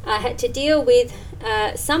had to deal with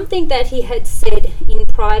something that he had said in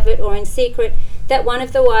private or in secret, that one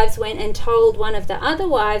of the wives went and told one of the other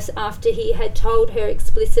wives after he had told her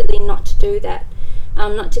explicitly not to do that,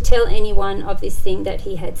 not to tell anyone of this thing that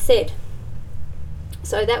he had said.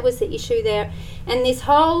 So that was the issue there. And this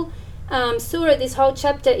whole surah, this whole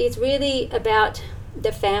chapter is really about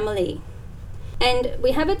the family. And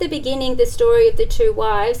we have at the beginning the story of the two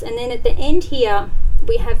wives, and then at the end here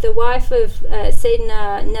we have the wife of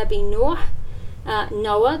Sayyidina Nabi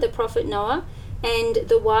Noah, the Prophet Noah, and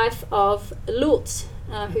the wife of Lut,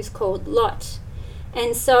 who's called Lot.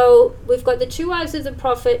 And so we've got the two wives of the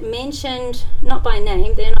Prophet mentioned, not by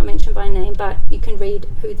name, they're not mentioned by name, but you can read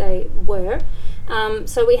who they were.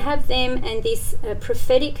 So we have them and this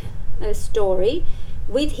prophetic story,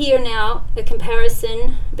 with here now a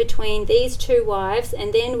comparison between these two wives,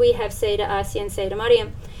 and then we have Sayyidah Asiya and Sayyidah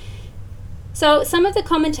Maryam. So some of the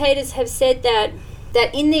commentators have said that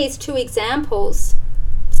in these two examples,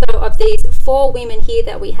 so of these four women here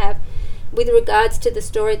that we have, with regards to the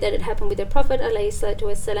story that had happened with the Prophet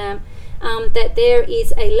ﷺ, that there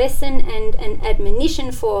is a lesson and an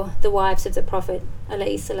admonition for the wives of the Prophet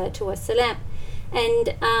ﷺ. And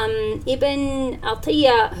Ibn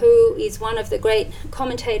Atiyah, who is one of the great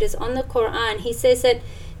commentators on the Quran, he says that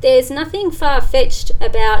there's nothing far-fetched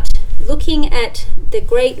about looking at the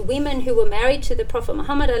great women who were married to the Prophet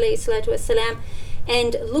Muhammad ﷺ,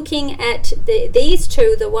 and looking at these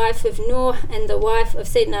two, the wife of Nuh and the wife of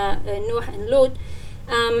Sayyidina Nuh and Lut,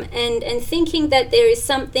 and thinking that there is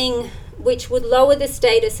something which would lower the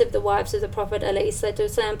status of the wives of the Prophet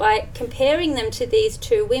ﷺ by comparing them to these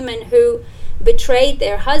two women who betrayed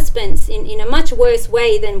their husbands in a much worse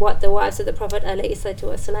way than what the wives of the Prophet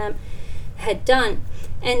ﷺ had done.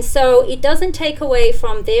 And so it doesn't take away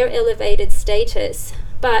from their elevated status,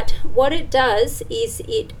 but what it does is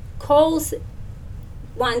it calls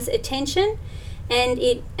one's attention, and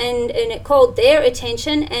it called their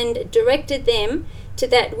attention and directed them to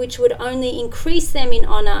that which would only increase them in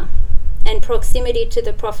honor and proximity to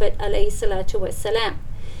the Prophet ﷺ.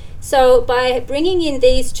 So by bringing in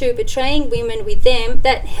these two betraying women with them,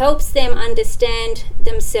 that helps them understand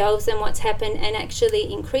themselves and what's happened, and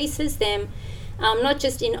actually increases them, not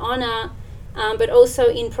just in honor, but also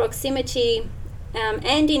in proximity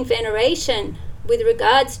and in veneration with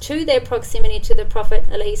regards to their proximity to the Prophet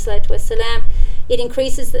ﷺ. It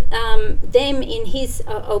increases them in his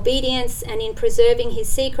obedience and in preserving his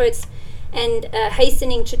secrets, and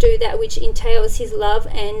hastening to do that which entails his love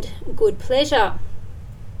and good pleasure.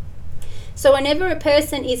 So whenever a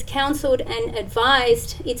person is counseled and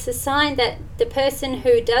advised, it's a sign that the person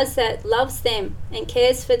who does that loves them and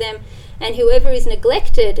cares for them, and whoever is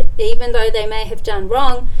neglected, even though they may have done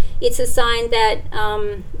wrong, it's a sign that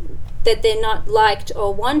that they're not liked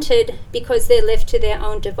or wanted, because they're left to their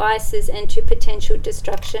own devices and to potential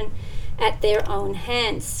destruction at their own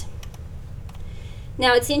hands.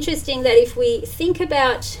 Now it's interesting that if we think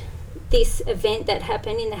about this event that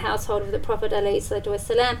happened in the household of the Prophet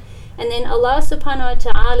ﷺ, and then Allah subhanahu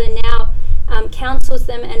wa ta'ala now counsels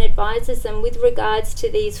them and advises them with regards to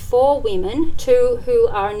these four women, two who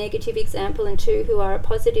are a negative example and two who are a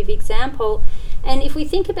positive example. And if we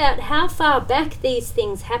think about how far back these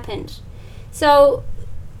things happened, so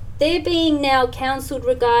they're being now counseled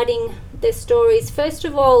regarding the stories. First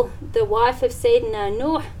of all, the wife of Sayyidina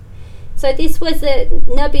Nuh. So this was the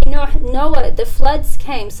Nabi Noah, the floods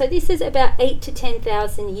came. So this is about 8,000 to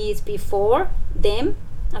 10,000 years before them.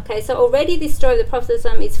 Okay, so already this story of the Prophet is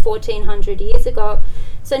 1400 years ago.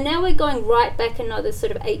 So now we're going right back another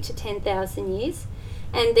sort of 8,000 to 10,000 years.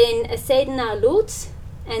 And then Sayyidina Lut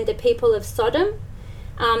and the people of Sodom,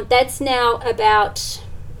 that's now about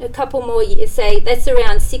a couple more years, say that's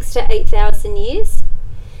around 6,000 to 8,000 years.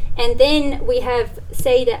 And then we have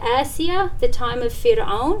Sayyidah Asiya, the time of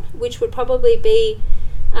Fir'aun, which would probably be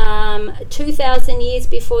 2,000 years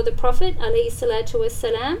before the Prophet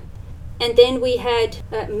ﷺ. And then we had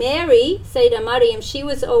Mary, Sayyidah Maryam, she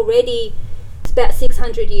was already about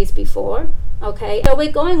 600 years before. Okay, so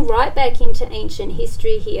we're going right back into ancient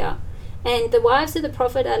history here. And the wives of the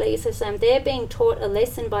Prophet ﷺ, they're being taught a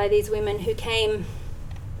lesson by these women who came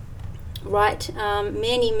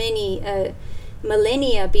many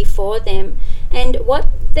millennia before them. And what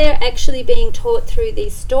they're actually being taught through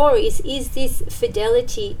these stories is this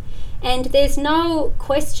fidelity. And there's no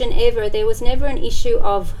question ever, there was never an issue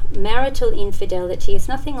of marital infidelity. It's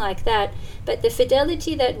nothing like that. But the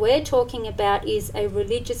fidelity that we're talking about is a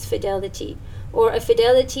religious fidelity, or a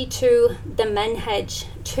fidelity to the manhaj,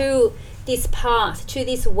 to this path, to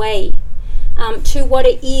this way, to what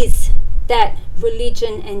it is that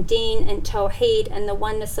religion and deen and tawheed and the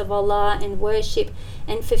oneness of Allah and worship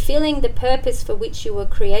and fulfilling the purpose for which you were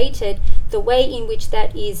created, the way in which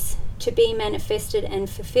that is to be manifested and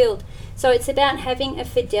fulfilled. So it's about having a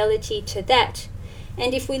fidelity to that.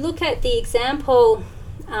 And if we look at the example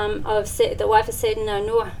of the wife of Sayyidina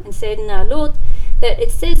Nuh and Sayyidina Lut, that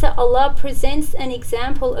it says that Allah presents an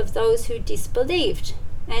example of those who disbelieved,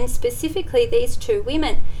 and specifically these two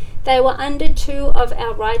women. They were under two of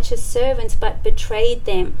our righteous servants but betrayed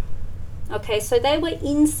them. Okay, so they were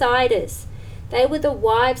insiders. They were the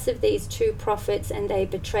wives of these two prophets and they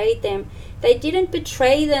betrayed them. They didn't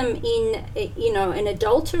betray them in, an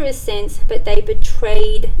adulterous sense, but they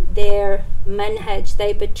betrayed their manhaj.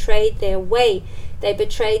 They betrayed their way. They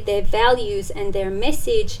betrayed their values and their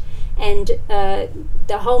message and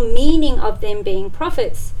the whole meaning of them being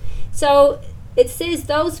prophets. So it says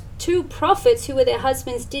those two prophets who were their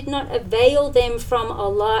husbands did not avail them from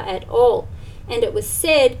Allah at all. And it was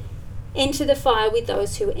said, enter the fire with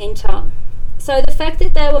those who enter. So the fact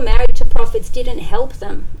that they were married to prophets didn't help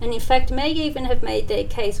them. And in fact may even have made their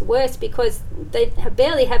case worse, because they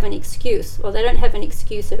barely have an excuse, or they don't have an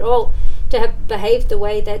excuse at all to have behaved the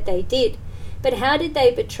way that they did. But how did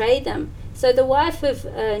they betray them? So the wife of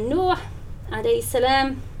Nuh alayhi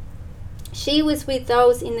salam, she was with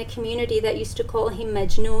those in the community that used to call him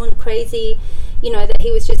Majnoon, crazy, that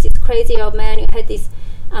he was just this crazy old man who had this,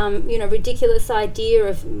 ridiculous idea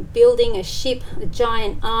of building a ship, a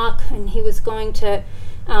giant ark, and he was going to,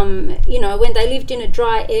 when they lived in a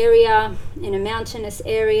dry area, in a mountainous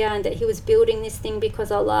area, and that he was building this thing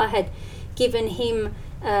because Allah had given him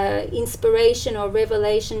inspiration or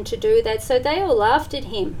revelation to do that. So they all laughed at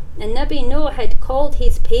him. And Nabi Nuh had called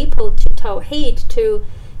his people to Tawheed, to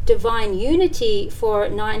divine unity, for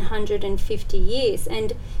 950 years,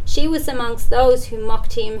 and she was amongst those who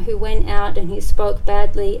mocked him, who went out and who spoke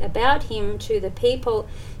badly about him to the people.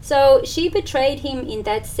 So she betrayed him in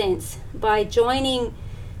that sense by joining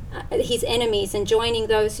his enemies and joining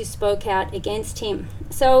those who spoke out against him.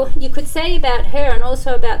 So you could say about her, and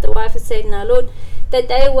also about the wife of Sayyidina Lut, that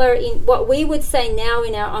they were in what we would say now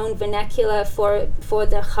in our own vernacular for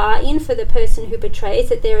the kha'in, for the person who betrays,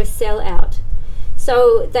 that they're a sellout.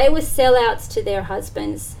 So they were sellouts to their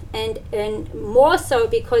husbands, and more so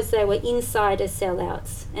because they were insider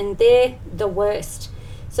sellouts, and they're the worst.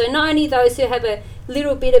 So not only those who have a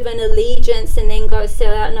little bit of an allegiance and then go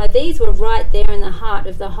sell out, no, these were right there in the heart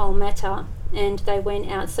of the whole matter, and they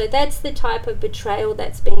went out. So that's the type of betrayal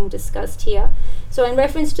that's being discussed here. So in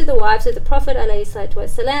reference to the wives of the Prophet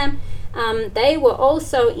ﷺ, they were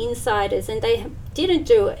also insiders, and they didn't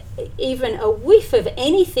do even a whiff of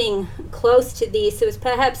anything close to this. It was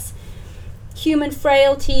perhaps human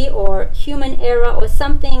frailty or human error or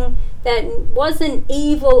something that wasn't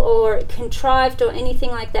evil or contrived or anything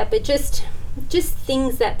like that, but just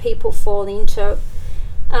things that people fall into.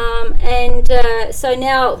 So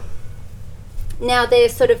now they're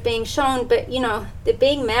sort of being shown, but they're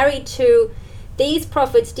being married to these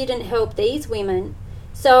prophets didn't help these women.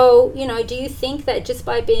 So, do you think that just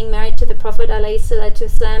by being married to the Prophet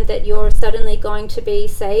ﷺ that you're suddenly going to be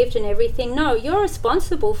saved and everything? No, you're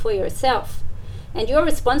responsible for yourself. And you're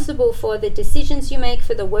responsible for the decisions you make,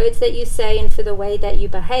 for the words that you say, and for the way that you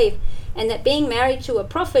behave. And that being married to a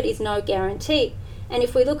prophet is no guarantee. And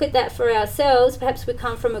if we look at that for ourselves, perhaps we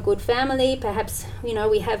come from a good family, perhaps,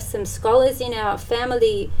 we have some scholars in our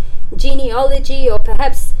family genealogy, or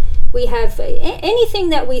perhaps we have anything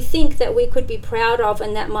that we think that we could be proud of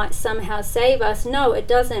and that might somehow save us. No, it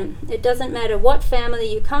doesn't. It doesn't matter what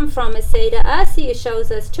family you come from. As Sayyidah Asiya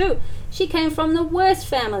shows us too. She came from the worst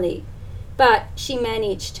family, but she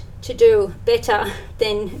managed to do better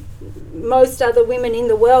than most other women in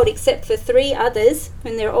the world, except for 3 others,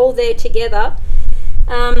 and they're all there together.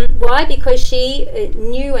 Why? Because she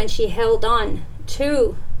knew and she held on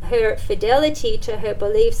to her fidelity to her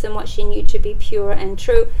beliefs and what she knew to be pure and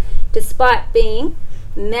true, despite being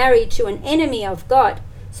married to an enemy of God.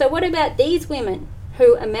 So what about these women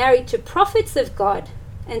who are married to prophets of God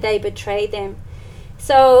and they betray them?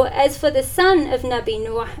 So as for the son of Nabi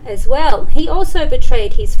Nuh as well, he also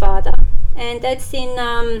betrayed his father. And that's in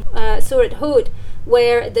Surah Hud,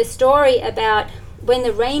 where the story about when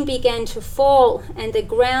the rain began to fall and the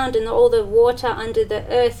ground and all the water under the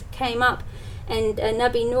earth came up, and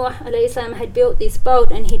Nabi Nuh ﷺ had built this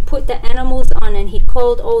boat, and he'd put the animals on, and he'd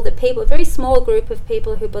called all the people, a very small group of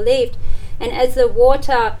people who believed. And as the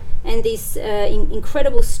water and this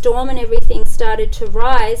incredible storm and everything started to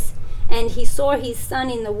rise, and he saw his son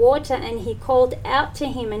in the water, and he called out to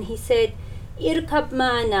him, and he said, "Irkab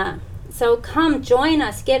mana," so come, join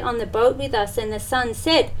us, get on the boat with us. And the son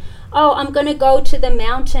said, oh, I'm going to go to the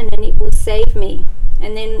mountain and it will save me.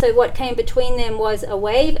 And then so what came between them was a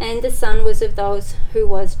wave, and the son was of those who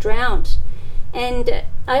was drowned. And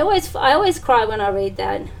I always cry when I read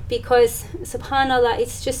that, because subhanallah,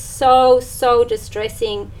 it's just so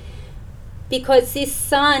distressing, because this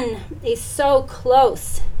son is so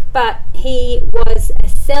close, but he was a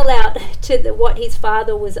sellout to what his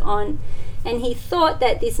father was on, and he thought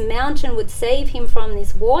that this mountain would save him from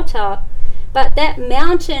this water. But that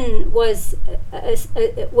mountain was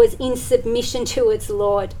in submission to its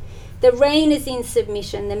Lord. The rain is in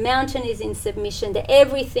submission. The mountain is in submission.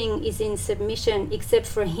 Everything is in submission except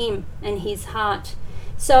for him and his heart.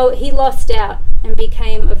 So he lost out and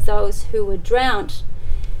became of those who were drowned.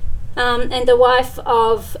 And the wife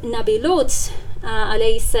of Nabi Lut,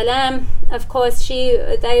 alayhi salam, of course,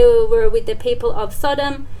 they were with the people of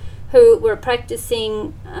Sodom, who were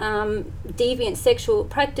practicing deviant sexual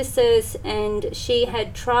practices, and she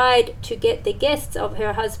had tried to get the guests of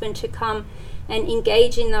her husband to come and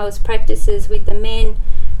engage in those practices with the men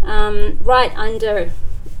right under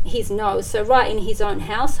his nose, so right in his own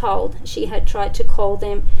household. She had tried to call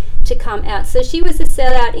them to come out. So she was a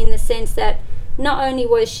sellout in the sense that not only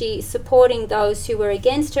was she supporting those who were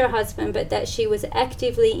against her husband, but that she was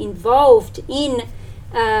actively involved in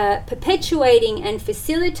perpetuating and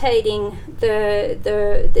facilitating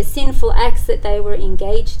the sinful acts that they were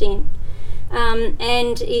engaged in.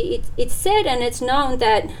 And it's said and it's known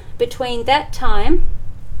that between that time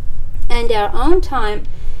and our own time,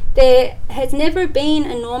 there has never been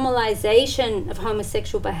a normalization of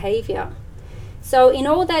homosexual behavior. So in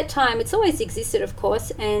all that time, it's always existed, of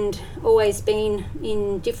course, and always been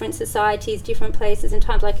in different societies, different places and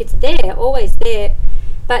times. Like, it's there, always there.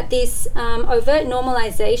 But this overt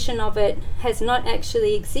normalization of it has not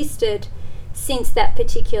actually existed since that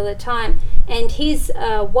particular time. And his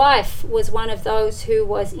wife was one of those who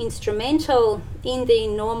was instrumental in the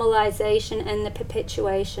normalization and the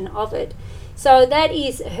perpetuation of it. So that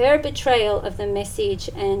is her betrayal of the message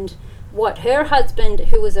and what her husband,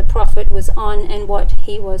 who was a prophet, was on, and what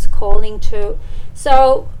he was calling to.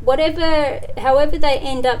 So however they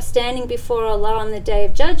end up standing before Allah on the Day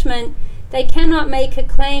of Judgment, they cannot make a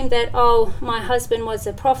claim that, oh, my husband was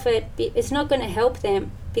a prophet. It's not going to help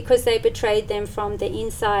them, because they betrayed them from the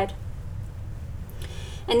inside.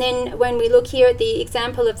 And then when we look here at the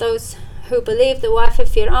example of those who believe, the wife of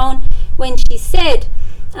Fir'aun, when she said,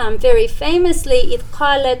 very famously, إِذْ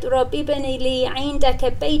قَالَتْ رَبِّ ابْنِ لِي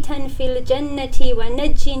عِنْدَكَ بَيْتًا فِي الْجَنَّةِ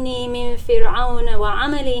وَنَجِّنِي مِنْ فِرْعَوْنَ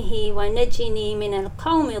وَعَمَلِهِ وَنَجِّنِي مِنَ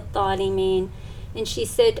الْقَوْمِ الظَّالِمِينَ. And she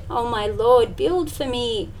said, oh my Lord, build for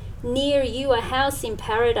me near you a house in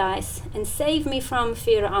paradise, and save me from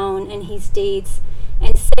Fir'aun and his deeds,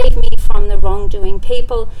 and save me from the wrongdoing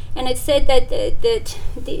people. And it said that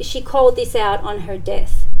she called this out on her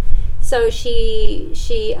death. So she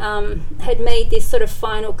had made this sort of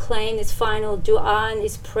final claim, this final dua and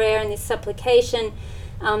this prayer and this supplication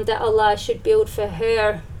that Allah should build for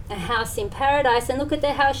her a house in paradise. And look at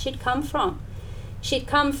the house she'd come from. She'd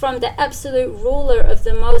come from the absolute ruler of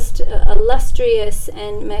the most illustrious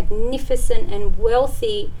and magnificent and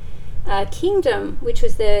wealthy kingdom, which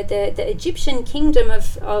was the Egyptian kingdom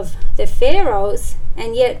of the pharaohs,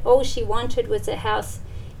 and yet all she wanted was a house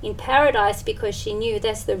in paradise, because she knew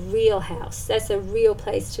that's the real house, that's the real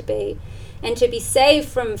place to be, and to be saved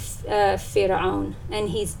from Fir'aun and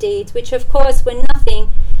his deeds, which of course were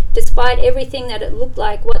nothing despite everything that it looked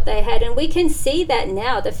like what they had. And we can see that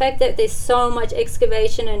now, the fact that there's so much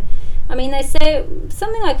excavation, and I mean, they say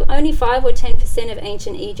something like only 5 or 10% of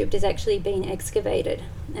ancient Egypt has actually been excavated,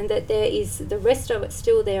 and that there is the rest of it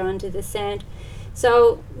still there under the sand.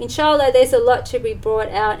 So inshallah, there's a lot to be brought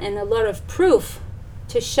out, and a lot of proof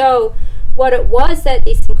to show what it was that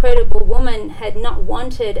this incredible woman had not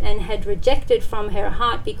wanted and had rejected from her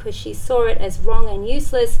heart, because she saw it as wrong and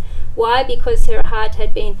useless. Why? Because her heart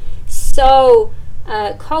had been so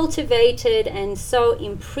cultivated and so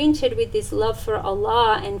imprinted with this love for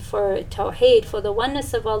Allah and for Tawheed, for the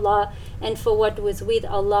oneness of Allah, and for what was with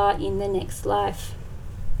Allah in the next life.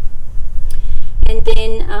 And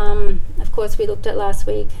then, of course, we looked at last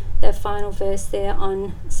week the final verse there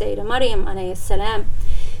on Sayyidah Maryam alayhi salam.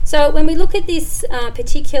 So when we look at this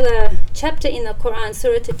particular chapter in the Quran,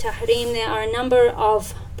 Surah At-Tahrim, there are a number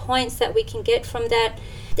of points that we can get from that.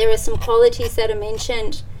 There are some qualities that are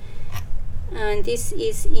mentioned, and this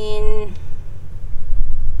is in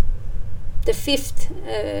the fifth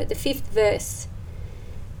verse,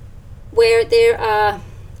 where there are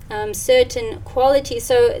certain qualities.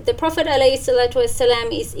 So the Prophet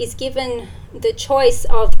ﷺ is given the choice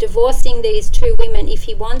of divorcing these two women if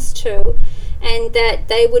he wants to, and that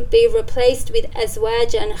they would be replaced with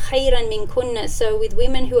azwajan khayran min kunna, so with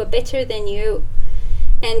women who are better than you.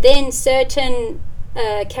 And then certain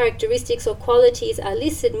characteristics or qualities are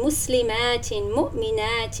listed: muslimatin,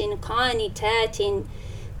 mu'minatin, qanitatin,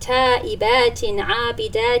 ta'ibatin,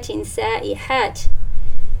 abidatin, sa'ihat.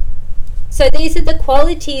 So these are the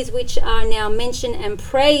qualities which are now mentioned and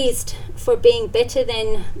praised for being better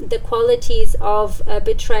than the qualities of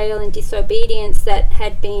betrayal and disobedience that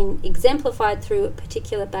had been exemplified through a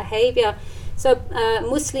particular behavior. So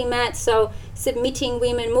muslimat, so submitting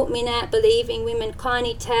women; mu'minat, believing women;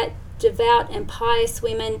 qanitat, devout and pious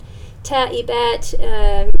women; ta'ibat,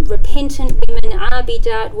 repentant women;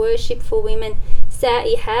 abidat, worshipful women;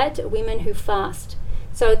 sa'ihat, women who fast.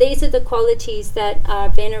 So these are the qualities that are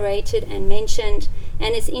venerated and mentioned.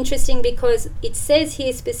 And it's interesting because it says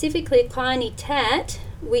here specifically qanitat,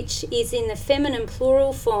 which is in the feminine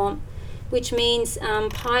plural form, which means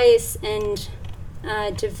pious and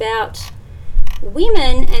devout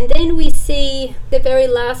women. And then we see the very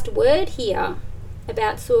last word here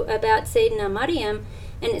about Sayyidina Maryam,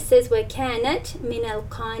 and it says وَكَانَتْ مِنَ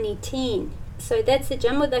الْقَانِتِينَ. So that's the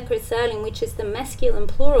Jamu Dhakr Salim, which is the masculine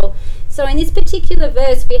plural. So in this particular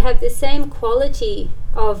verse, we have the same quality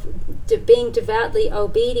of being devoutly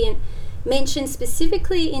obedient mentioned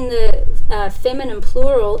specifically in the feminine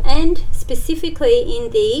plural and specifically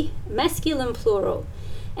in the masculine plural.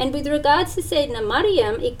 And with regards to Sayyidina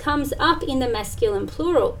Maryam, it comes up in the masculine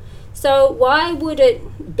plural. So why would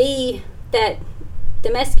it be that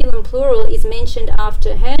the masculine plural is mentioned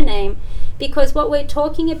after her name? Because what we're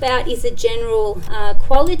talking about is a general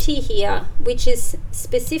quality here, which is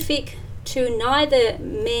specific to neither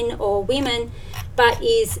men or women, but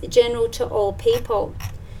is general to all people.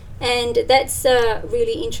 And that's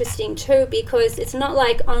really interesting too, because it's not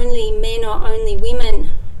like only men or only women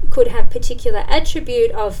could have particular attribute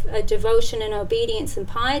of devotion and obedience and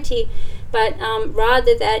piety, but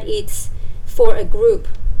rather that it's for a group.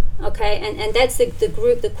 Okay, and that's the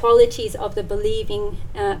group, the qualities of the believing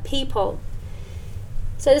people.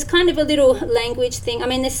 So there's kind of a little language thing. I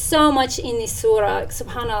mean, there's so much in this surah,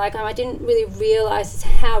 subhanAllah. I didn't really realize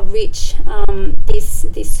how rich this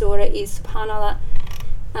surah is, subhanAllah.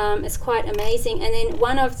 It's quite amazing. And then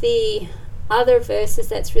one of the other verses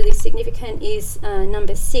that's really significant is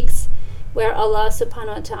number 6, where Allah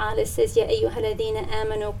subhanahu wa ta'ala says, Ya ayyuhalladhina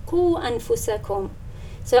amanu qu anfusakum.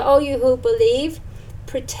 So, all you who believe,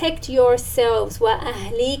 protect yourselves, wa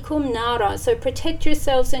ahlikum nara. So protect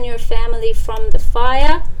yourselves and your family from the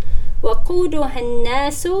fire. Wa quduha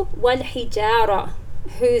an-nasu wal hijara,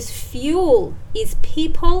 whose fuel is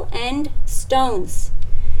people and stones.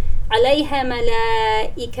 Alayha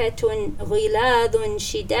malaikatun ghiladun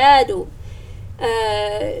shidadu.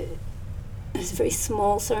 It's very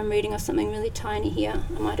small, so I'm reading off something really tiny here.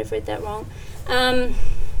 I might have read that wrong.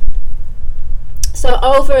 So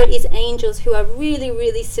over it is angels who are really,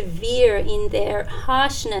 really severe in their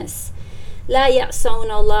harshness. La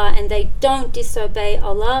ya'sawna Allah, and they don't disobey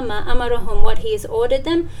Allah. Ma amarahum, what He has ordered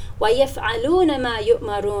them. Wa yaf'aluna ma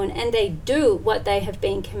yu'marun, and they do what they have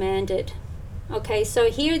been commanded. Okay,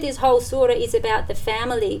 so here this whole surah is about the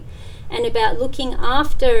family and about looking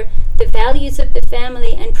after the values of the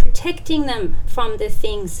family and protecting them from the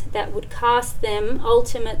things that would cast them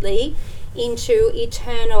ultimately into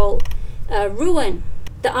eternal ruin.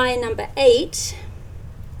 The ayah number 8,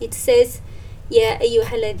 it says, Ya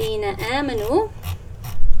ayyuhalladhina amanu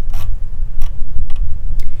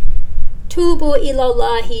tubu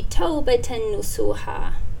ilallahi tawbatan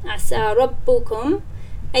nusuha asa rabbukum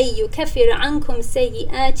ay yukaffir ankum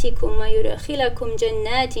sayyi'atikum wa yudkhilakum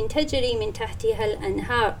jannatin tajri min tahtiha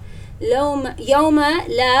al-anhar yawma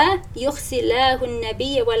la yukhzi Allahu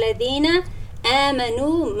an-nabiyya walladhina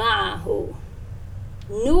amanu ma'ahu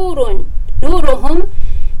نورهم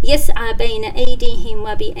يسعى بين أيديهم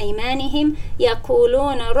وبأيمانهم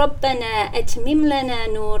يقولون ربنا أتمم لنا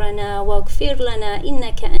نورنا واغفر لنا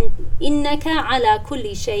إنك على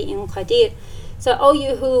كل شيء قدير. So, O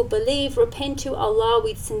you who believe, repent to Allah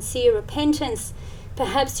with sincere repentance.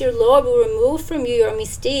 Perhaps your Lord will remove from you your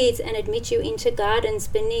misdeeds and admit you into gardens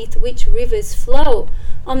beneath which rivers flow,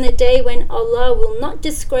 on the day when Allah will not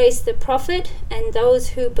disgrace the Prophet and those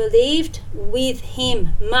who believed with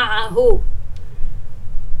him. Ma'ahu.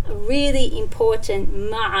 Really important,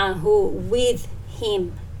 ma'ahu, with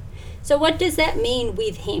him. So what does that mean,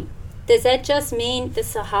 with him? Does that just mean the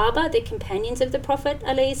Sahaba, the companions of the Prophet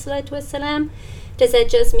ﷺ? Does that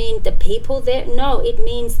just mean the people there? No, it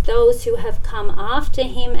means those who have come after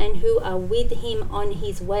him and who are with him on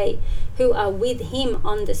his way, who are with him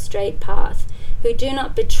on the straight path, who do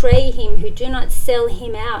not betray him, who do not sell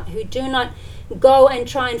him out, who do not go and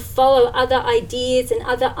try and follow other ideas and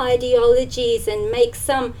other ideologies and make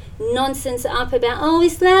some nonsense up about, oh,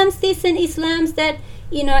 Islam's this and Islam's that.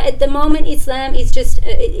 You know, at the moment, Islam is just,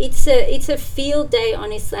 it's a field day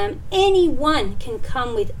on Islam. Anyone can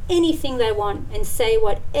come with anything they want and say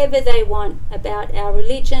whatever they want about our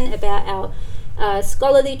religion, about our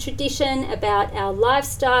scholarly tradition, about our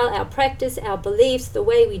lifestyle, our practice, our beliefs, the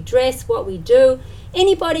way we dress, what we do.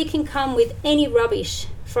 Anybody can come with any rubbish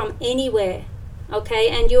from anywhere, okay?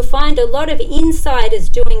 And you'll find a lot of insiders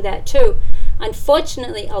doing that too.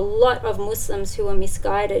 Unfortunately, a lot of Muslims who are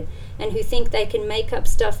misguided and who think they can make up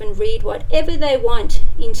stuff and read whatever they want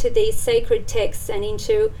into these sacred texts and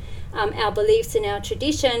into our beliefs and our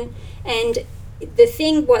tradition. And the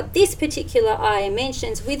thing, what this particular ayah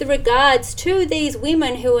mentions with regards to these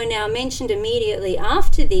women who are now mentioned immediately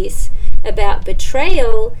after this about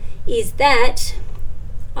betrayal, is that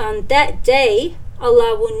on that day,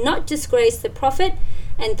 Allah will not disgrace the Prophet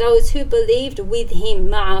and those who believed with him,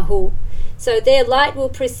 ma'ahu. So their light will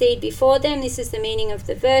proceed before them. This is the meaning of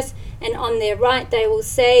the verse. And on their right they will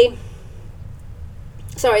say,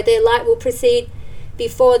 their light will proceed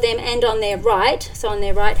before them and on their right, so on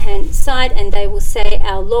their right hand side, and they will say,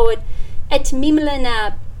 our Lord, atmim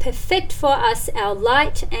lana, perfect for us our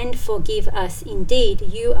light and forgive us. Indeed,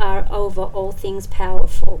 you are over all things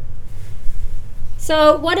powerful.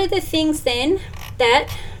 So what are the things then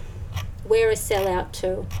that we're a sellout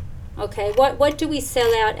to? Okay, what do we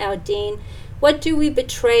sell out our deen? What do we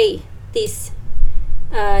betray this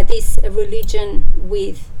religion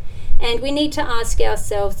with? And we need to ask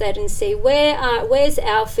ourselves that and see where's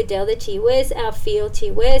our fidelity, where's our fealty,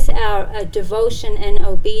 where's our devotion and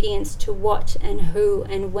obedience to what and who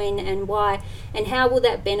and when and why, and how will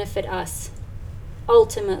that benefit us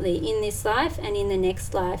ultimately in this life and in the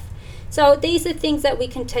next life. So these are things that we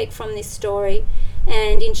can take from this story,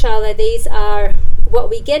 and inshallah these are what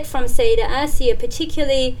we get from Sayyidah Asiya,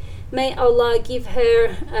 particularly. May Allah give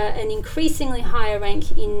her an increasingly higher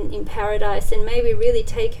rank in paradise, and may we really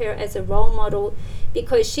take her as a role model,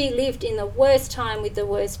 because she lived in the worst time with the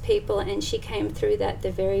worst people and she came through that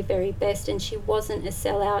the very, very best, and she wasn't a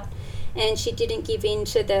sellout, and she didn't give in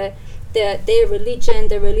to their religion,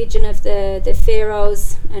 the religion of the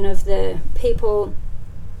pharaohs and of the people.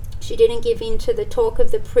 She didn't give in to the talk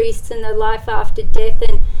of the priests and the life after death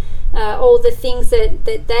and all the things that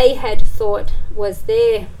they had thought was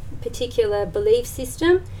their particular belief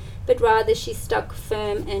system, but rather she stuck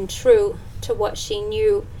firm and true to what she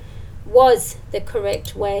knew was the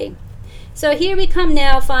correct way. So here we come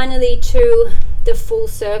now finally to the full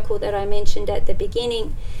circle that I mentioned at the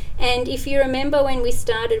beginning. And if you remember when we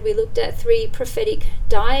started, we looked at 3 prophetic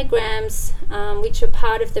diagrams which are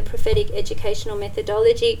part of the prophetic educational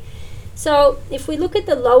methodology. So if we look at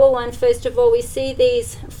the lower one, first of all, we see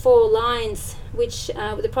these 4 lines which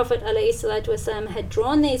the Prophet ﷺ had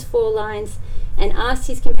drawn these 4 lines and asked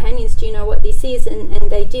his companions, do you know what this is?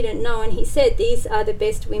 And they didn't know, and he said, these are the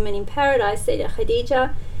best women in paradise. Sayyidah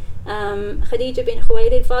Khadija bint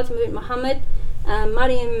Khuwaylid, Fatima bint Muhammad,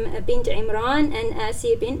 Maryam bint Imran, and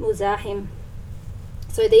Asiya bint Muzahim.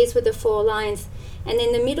 So these were the 4 lines. And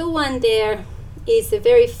then the middle one there is the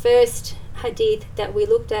very first hadith that we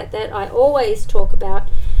looked at, that I always talk about,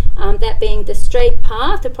 that being the straight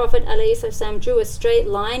path. The Prophet ﷺ drew a straight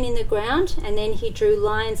line in the ground, and then he drew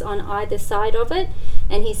lines on either side of it,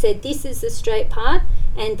 and he said, this is the straight path,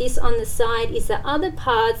 and this on the side is the other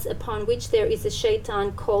paths upon which there is a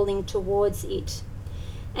shaitan calling towards it.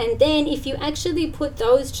 And then if you actually put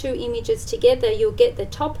those 2 images together, you'll get the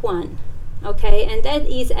top one, okay? And that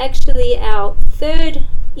is actually our third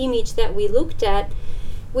image that we looked at,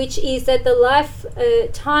 which is that the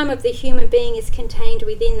time of the human being is contained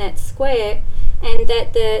within that square, and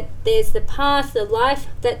that there's the path, the life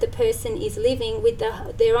that the person is living with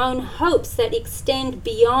their own hopes that extend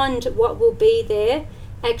beyond what will be their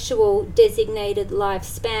actual designated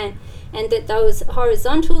lifespan, and that those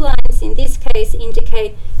horizontal lines in this case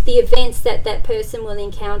indicate the events that that person will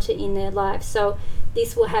encounter in their life. So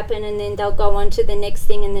this will happen, and then they'll go on to the next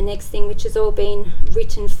thing and the next thing, which has all been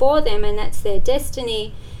written for them, and that's their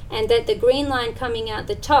destiny. And that the green line coming out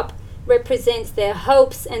the top represents their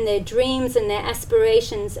hopes and their dreams and their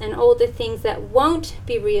aspirations and all the things that won't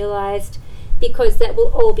be realized, because that will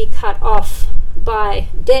all be cut off by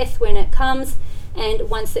death when it comes. And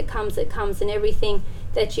once it comes, and everything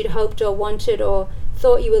that you'd hoped or wanted or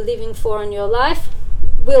thought you were living for in your life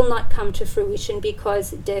will not come to fruition,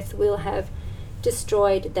 because death will have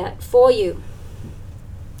destroyed that for you.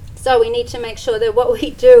 So we need to make sure that what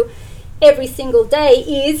we do every single day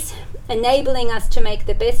is enabling us to make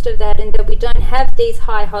the best of that, and that we don't have these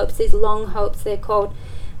high hopes, these long hopes they're called.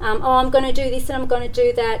 I'm going to do this and I'm going to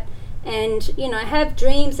do that, and have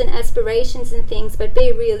dreams and aspirations and things, but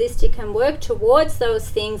be realistic and work towards those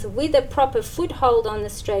things with a proper foothold on the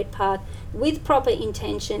straight path, with proper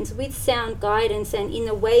intentions, with sound guidance, and in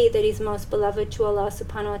a way that is most beloved to Allah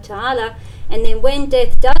subhanahu wa ta'ala. And then when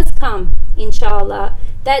death does come, inshallah,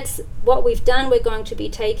 that's what we've done, we're going to be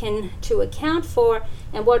taken to account for,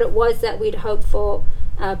 and what it was that we'd hoped for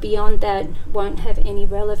beyond that won't have any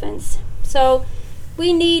relevance. So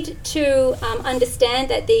we need to understand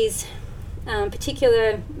that these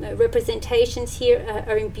particular representations here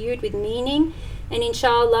are imbued with meaning, and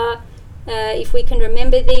inshallah, if we can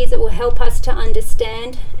remember these, it will help us to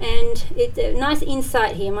understand. And it's a nice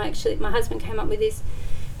insight here. My husband came up with this,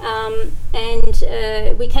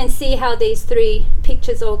 and we can see how these three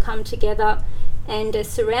pictures all come together. And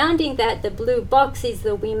surrounding that, the blue box is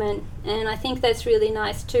the women, and I think that's really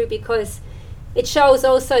nice too, because it shows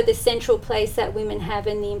also the central place that women have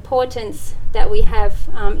and the importance that we have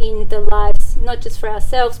in the lives, not just for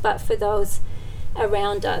ourselves, but for those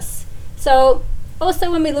around us. So also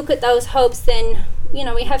when we look at those hopes, then,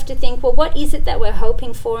 we have to think, well, what is it that we're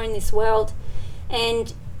hoping for in this world?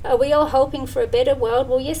 And are we all hoping for a better world?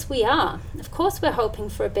 Well, yes, we are. Of course we're hoping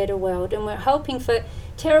for a better world, and we're hoping for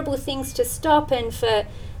terrible things to stop, and for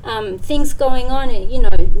things going on,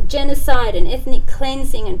 genocide and ethnic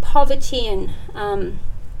cleansing and poverty and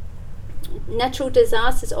natural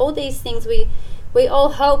disasters, all these things we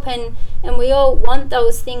all hope, and we all want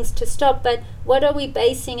those things to stop. But what are we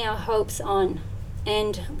basing our hopes on?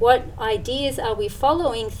 And what ideas are we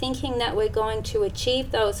following, thinking that we're going to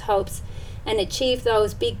achieve those hopes and achieve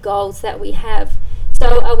those big goals that we have?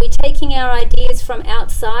 So are we taking our ideas from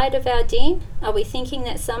outside of our deen? Are we thinking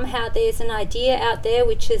that somehow there's an idea out there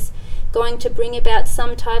which is going to bring about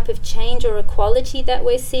some type of change or equality that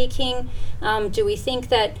we're seeking? Do we think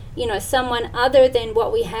that, someone other than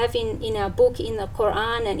what we have in our book, in the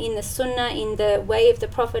Quran and in the Sunnah, in the way of the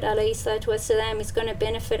Prophet ﷺ, is going to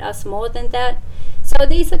benefit us more than that? So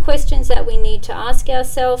these are questions that we need to ask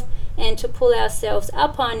ourselves and to pull ourselves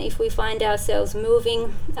up on if we find ourselves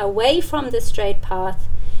moving away from the straight path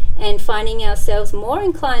and finding ourselves more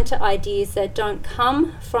inclined to ideas that don't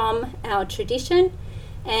come from our tradition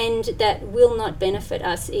and that will not benefit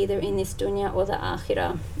us either in this dunya or the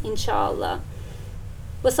akhirah, inshallah.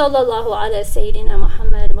 وصلى الله على سيدنا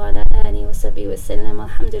محمد وعلى آله وصحبه وسلم.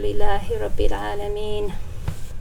 الحمد لله رب العالمين.